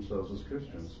keep themselves as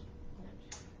Christians.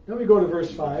 Then we go to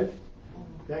verse 5.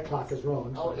 That clock is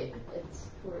rolling. Oh,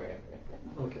 it's forever.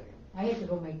 Okay. I have to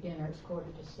go make dinner. It's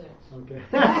 5:45. Okay.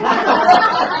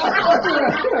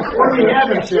 What do we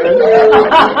have in Sharon?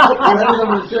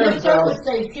 You're supposed to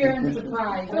say Sharon's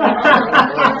surprise.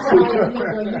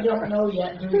 You don't know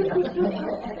yet, do you?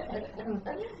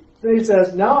 Then he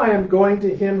says, now I am going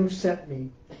to him who sent me,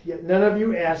 yet none of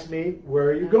you ask me, where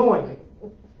are you going?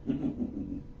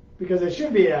 Because they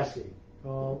should be asking.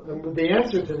 And the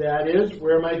answer to that is,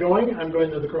 where am I going? I'm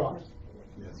going to the cross.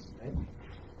 Yes. Right?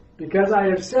 Because I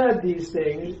have said these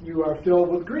things, you are filled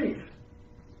with grief.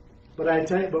 But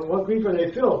what grief are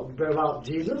they filled? About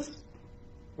Jesus?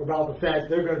 Or about the fact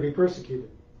they're going to be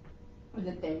persecuted? Or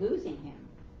that they're losing him.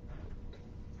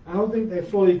 I don't think they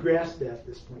fully grasped that at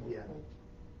this point yet.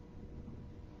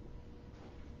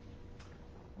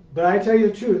 But I tell you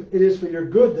the truth, it is for your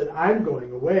good that I'm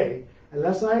going away.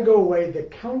 Unless I go away, the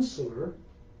counselor,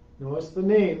 notice the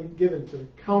name given to the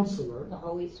counselor, The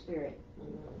Holy Spirit.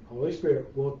 Holy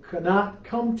Spirit, will not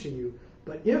come to you.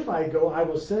 But if I go, I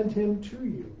will send him to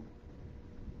you.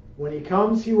 When he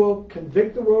comes, he will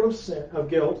convict the world of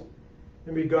guilt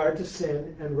in regard to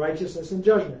sin and righteousness and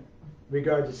judgment. In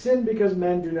regard to sin, because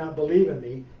men do not believe in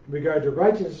me. In regard to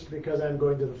righteousness, because I am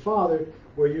going to the Father,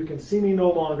 where you can see me no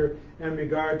longer. And in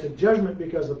regard to judgment,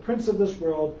 because the prince of this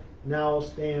world now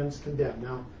stands condemned.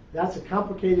 Now, that's a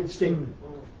complicated statement.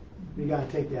 You got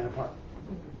to take that apart.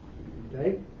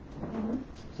 Okay?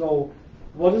 So,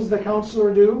 what does the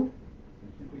counselor do? I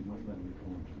think we might let him go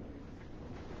on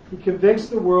tonight. He convicts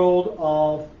the world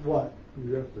of what?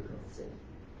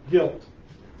 Guilt.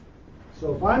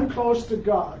 So if I'm close to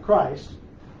God, Christ,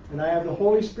 and I have the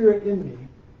Holy Spirit in me,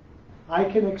 I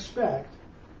can expect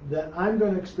that I'm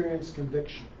going to experience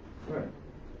conviction. Right.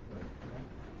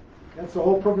 That's the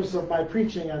whole purpose of my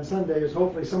preaching on Sunday, is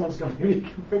hopefully someone's going to be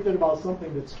convicted about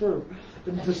something that's true,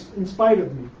 just in spite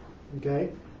of me.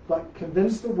 Okay? But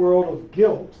convince the world of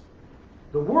guilt.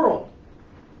 The world.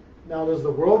 Now, does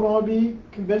the world want to be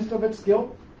convinced of its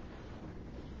guilt?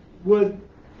 Would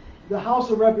the House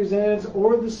of Representatives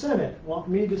or the Senate want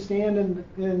me to stand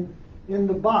in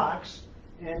the box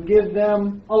and give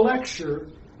them a lecture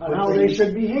on how they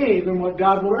should behave and what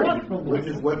God will want from them? Which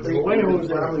is what they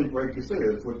probably, like you say,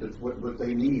 it's what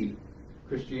they need.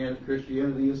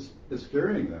 Christianity is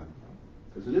carrying them,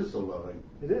 because it is so loving.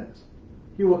 It is.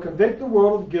 He will convict the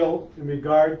world of guilt in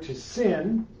regard to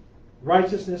sin,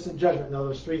 righteousness, and judgment. Now,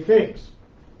 there's three things: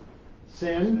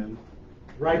 sin,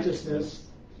 righteousness,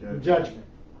 and judgment.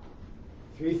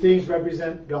 Three things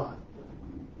represent God.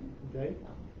 Okay?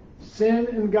 Sin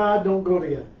and God don't go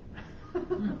together.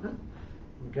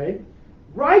 Okay?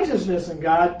 Righteousness and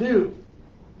God do.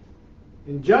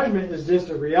 And judgment is just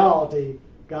a reality.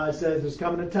 God says there's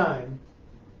coming a time,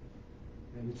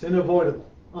 and it's unavoidable.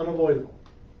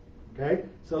 Okay?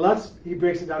 So he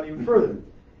breaks it down even further.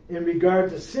 In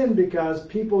regard to sin, because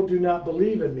people do not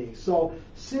believe in me. So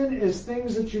sin is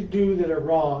things that you do that are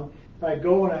wrong. If I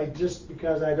go and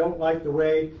because I don't like the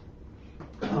way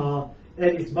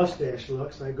Eddie's mustache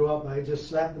looks, I go up and I just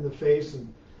slap him in the face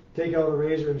and take out a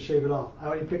razor and shave it off. I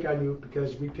only pick on you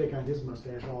because we pick on his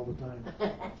mustache all the time.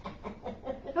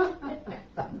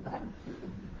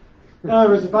 In other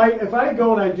words, if I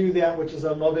go and I do that which is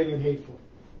unloving and hateful,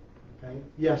 okay,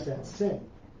 yes, that's sin.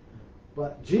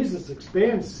 But Jesus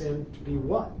expands sin to be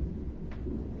what?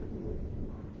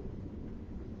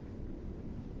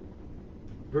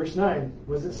 Verse 9,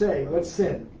 what does it say? What's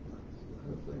sin?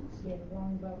 They're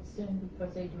wrong about sin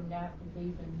because they do not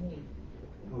believe in me.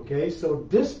 Okay, so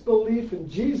disbelief in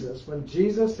Jesus, when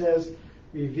Jesus has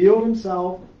revealed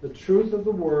himself, the truth of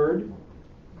the Word,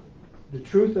 the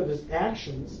truth of his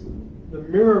actions, the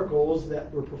miracles that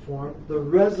were performed, the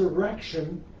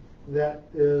resurrection that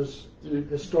is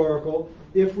historical.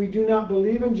 If we do not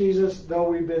believe in Jesus, though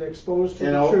we've been exposed to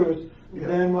the truth,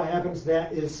 then what happens?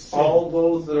 That is sin. All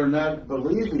those that are not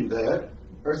believing that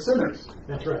are sinners.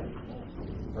 That's right.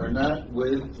 Are not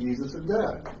with Jesus and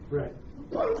God. Right.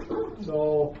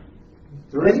 So,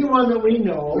 There is, anyone that we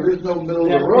know there is no middle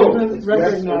of that the road. doesn't It's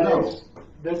yes or no.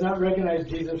 does not recognize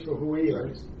Jesus for who he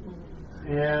is,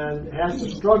 and has to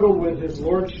struggle with his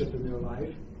lordship in their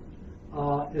life,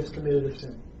 is committed a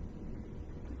sin.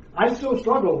 I still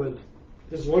struggle with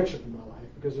his lordship in my life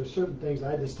because there's certain things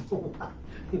I just don't want.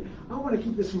 I want to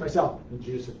keep this for myself. And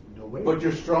Jesus said, no way. But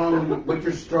you're strong. But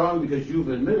you're strong because you've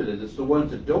admitted it. It's the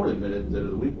ones that don't admit it that are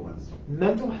the weak ones.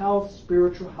 Mental health,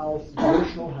 spiritual health,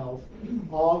 emotional health,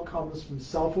 all comes from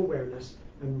self-awareness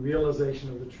and realization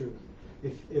of the truth.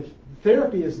 If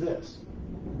therapy is this,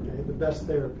 okay, the best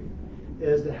therapy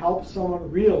is to help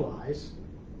someone realize,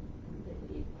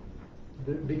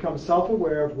 become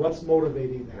self-aware of what's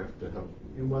motivating You them have to help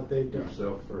and what they've done.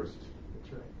 yourself first.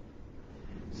 That's right.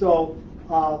 So,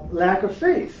 lack of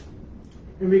faith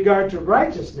in regard to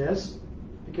righteousness,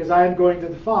 because I am going to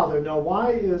the Father. Now,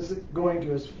 why is going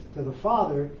to the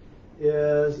Father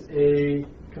is a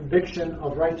conviction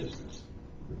of righteousness?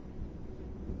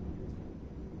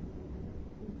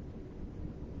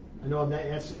 I know I'm not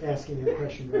asking that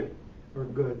question right or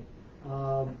good.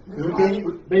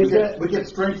 We get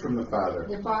strength from the Father.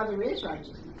 The Father is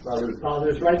righteousness. Father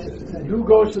is righteousness. And who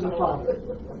goes to the Father?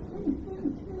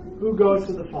 Who goes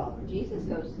to the Father? Jesus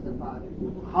goes to the Father.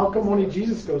 How come only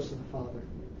Jesus goes to the Father?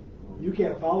 You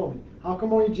can't follow me. How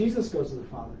come only Jesus goes to the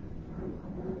Father?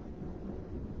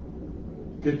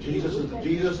 Because Jesus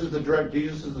is the direct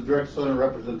Son and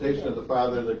representation of the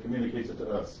Father that communicates it to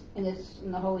us. And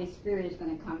the Holy Spirit is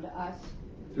going to come to us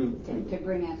Through to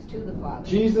bring us to the Father.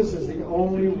 Jesus is the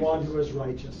only one who is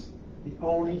righteous, the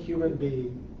only human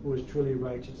being who is truly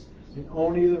righteous. And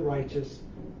only the righteous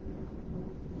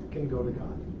can go to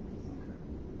God.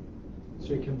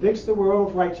 So he convicts the world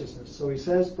of righteousness. So he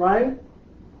says, Brian,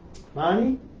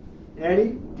 Bonnie,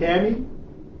 Eddie, Tammy,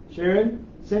 Sharon,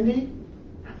 Cindy,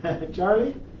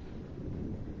 Charlie,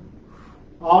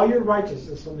 all your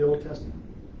righteousness from the Old Testament,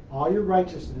 all your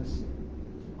righteousness,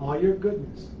 all your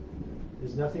goodness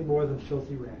is nothing more than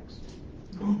filthy rags.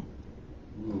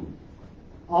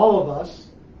 All of us,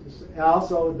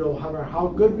 also, no matter how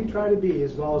good we try to be,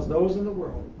 as well as those in the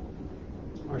world,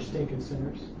 are stinking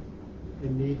sinners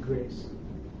and need grace.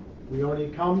 We only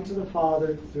come to the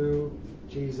Father through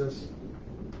Jesus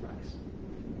Christ.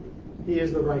 He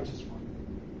is the righteous one.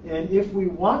 And if we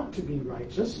want to be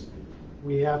righteous,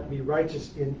 we have to be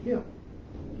righteous in Him.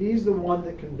 He's the one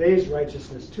that conveys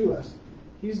righteousness to us.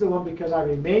 He's the one, because I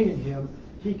remain in Him,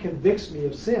 He convicts me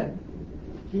of sin.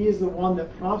 He is the one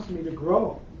that prompts me to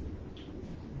grow.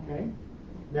 Okay?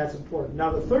 That's important.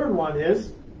 Now the third one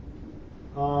is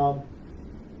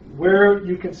where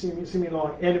you can see me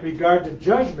along. And in regard to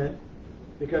judgment,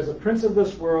 because the prince of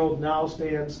this world now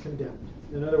stands condemned.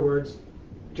 In other words,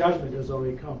 judgment has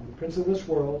already come. The prince of this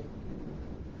world,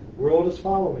 the world is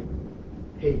following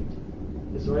hate.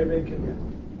 It's already been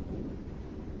condemned.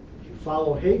 If you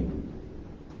follow hate,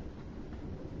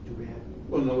 too bad.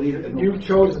 Well, the leader, You've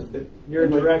chosen your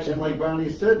direction. And like Bonnie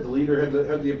said, the leader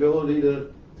had the ability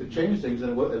to change things,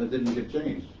 and it didn't get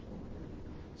changed.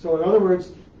 So in other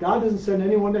words, God doesn't send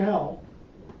anyone to hell.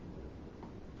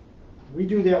 We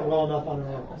do that well enough on our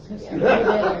own.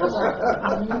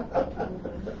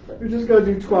 We're just going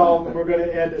to do 12, and we're going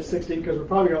to end at 16 because we're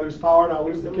probably going to lose power, and I'll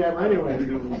lose the camera anyway.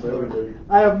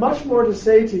 I have much more to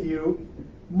say to you,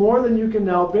 more than you can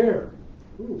now bear.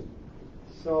 Ooh.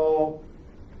 So,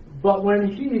 but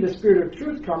when He, the Spirit of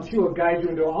truth, comes, He will guide you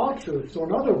into all truth. So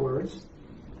in other words,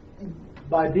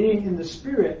 by being in the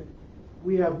Spirit,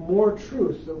 we have more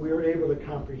truth that we are able to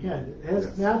comprehend. It has,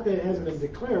 yes. Not that it hasn't been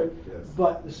declared, yes.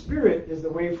 But the Spirit is the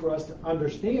way for us to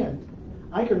understand.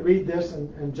 I can read this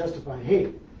and justify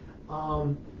hate,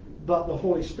 but the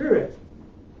Holy Spirit,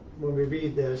 when we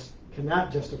read this,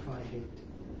 cannot justify hate.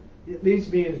 It leads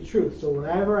me into truth. So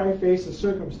whenever I face a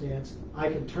circumstance, I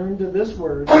can turn to this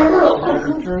word, and I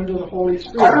can turn to the Holy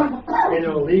Spirit, and it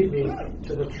will lead me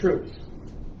to the truth.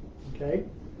 Okay?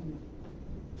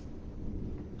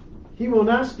 He will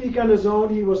not speak on His own.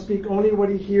 He will speak only what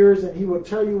He hears, and He will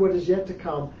tell you what is yet to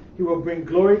come. He will bring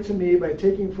glory to me by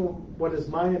taking from what is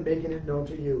mine and making it known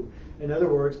to you. In other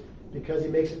words, because He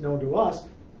makes it known to us,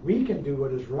 we can do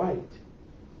what is right.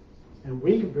 And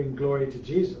we can bring glory to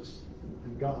Jesus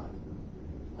and God.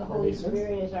 The Holy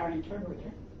Spirit is our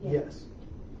interpreter. Yes,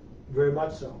 very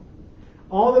much so.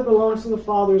 All that belongs to the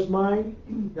Father is mine.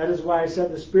 That is why I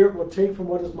said the Spirit will take from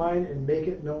what is mine and make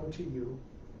it known to you.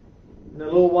 In a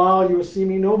little while you will see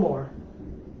me no more,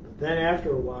 but then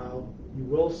after a while you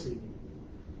will see me.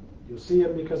 You'll see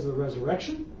Him because of the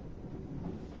resurrection,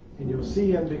 and you'll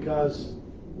see Him because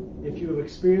if you have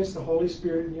experienced the Holy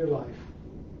Spirit in your life,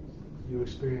 you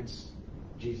experience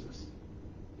Jesus.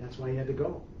 That's why He had to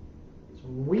go. So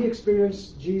when we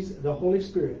experience Jesus, the Holy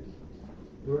Spirit,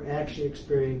 we're actually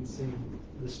experiencing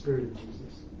the Spirit of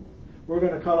Jesus. We're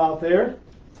going to cut out there,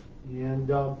 and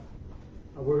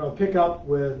we're going to pick up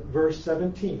with verse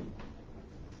 17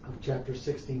 of chapter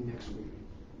 16 next week.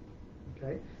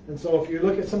 Okay? And so if you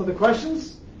look at some of the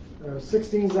questions,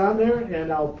 16's on there,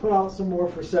 and I'll put out some more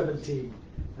for 17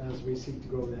 as we seek to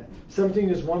go over that. 17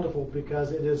 is wonderful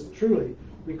because it is truly,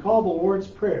 we call the Lord's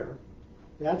Prayer,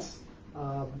 that's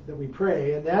that we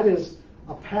pray, and that is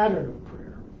a pattern of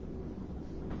prayer.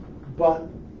 But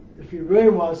if you really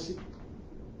want to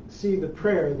see the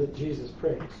prayer that Jesus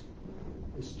prays,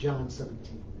 it's John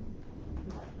 17.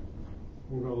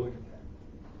 We're going to look at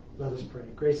that. Let us pray.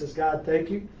 Gracious God, thank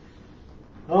you.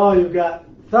 Oh, you've got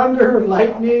thunder,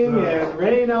 lightning, and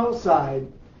rain outside.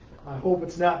 I hope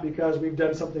it's not because we've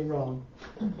done something wrong.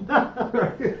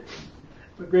 But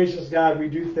gracious God, we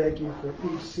do thank you for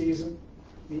each season.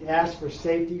 We ask for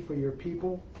safety for your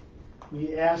people.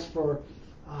 We ask for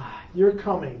your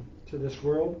coming to this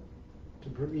world to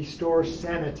restore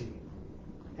sanity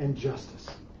and justice.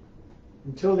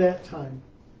 Until that time,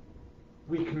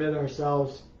 we commit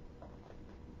ourselves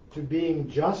to being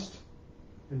just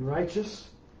and righteous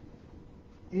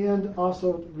and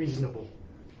also reasonable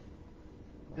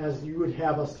as you would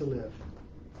have us to live.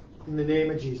 In the name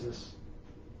of Jesus,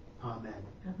 amen.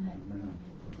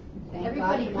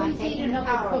 Everybody, please eat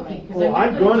another cookie, because Oh,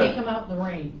 I'm I'm going gonna. to take them out in the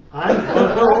rain. I'm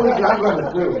going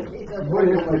to do. Would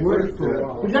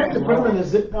you like to put them in a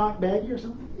Ziploc baggie or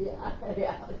something?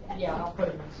 Yeah, I'll put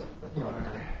them in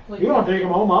some. You don't take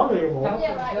them home, I'll take them home. Help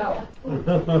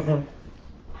yourself.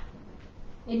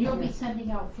 And you'll be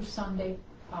sending out for Sunday?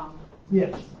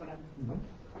 Yes. Whatever.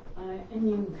 And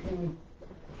you can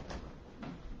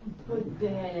put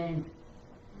that in.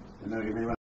 And now you may want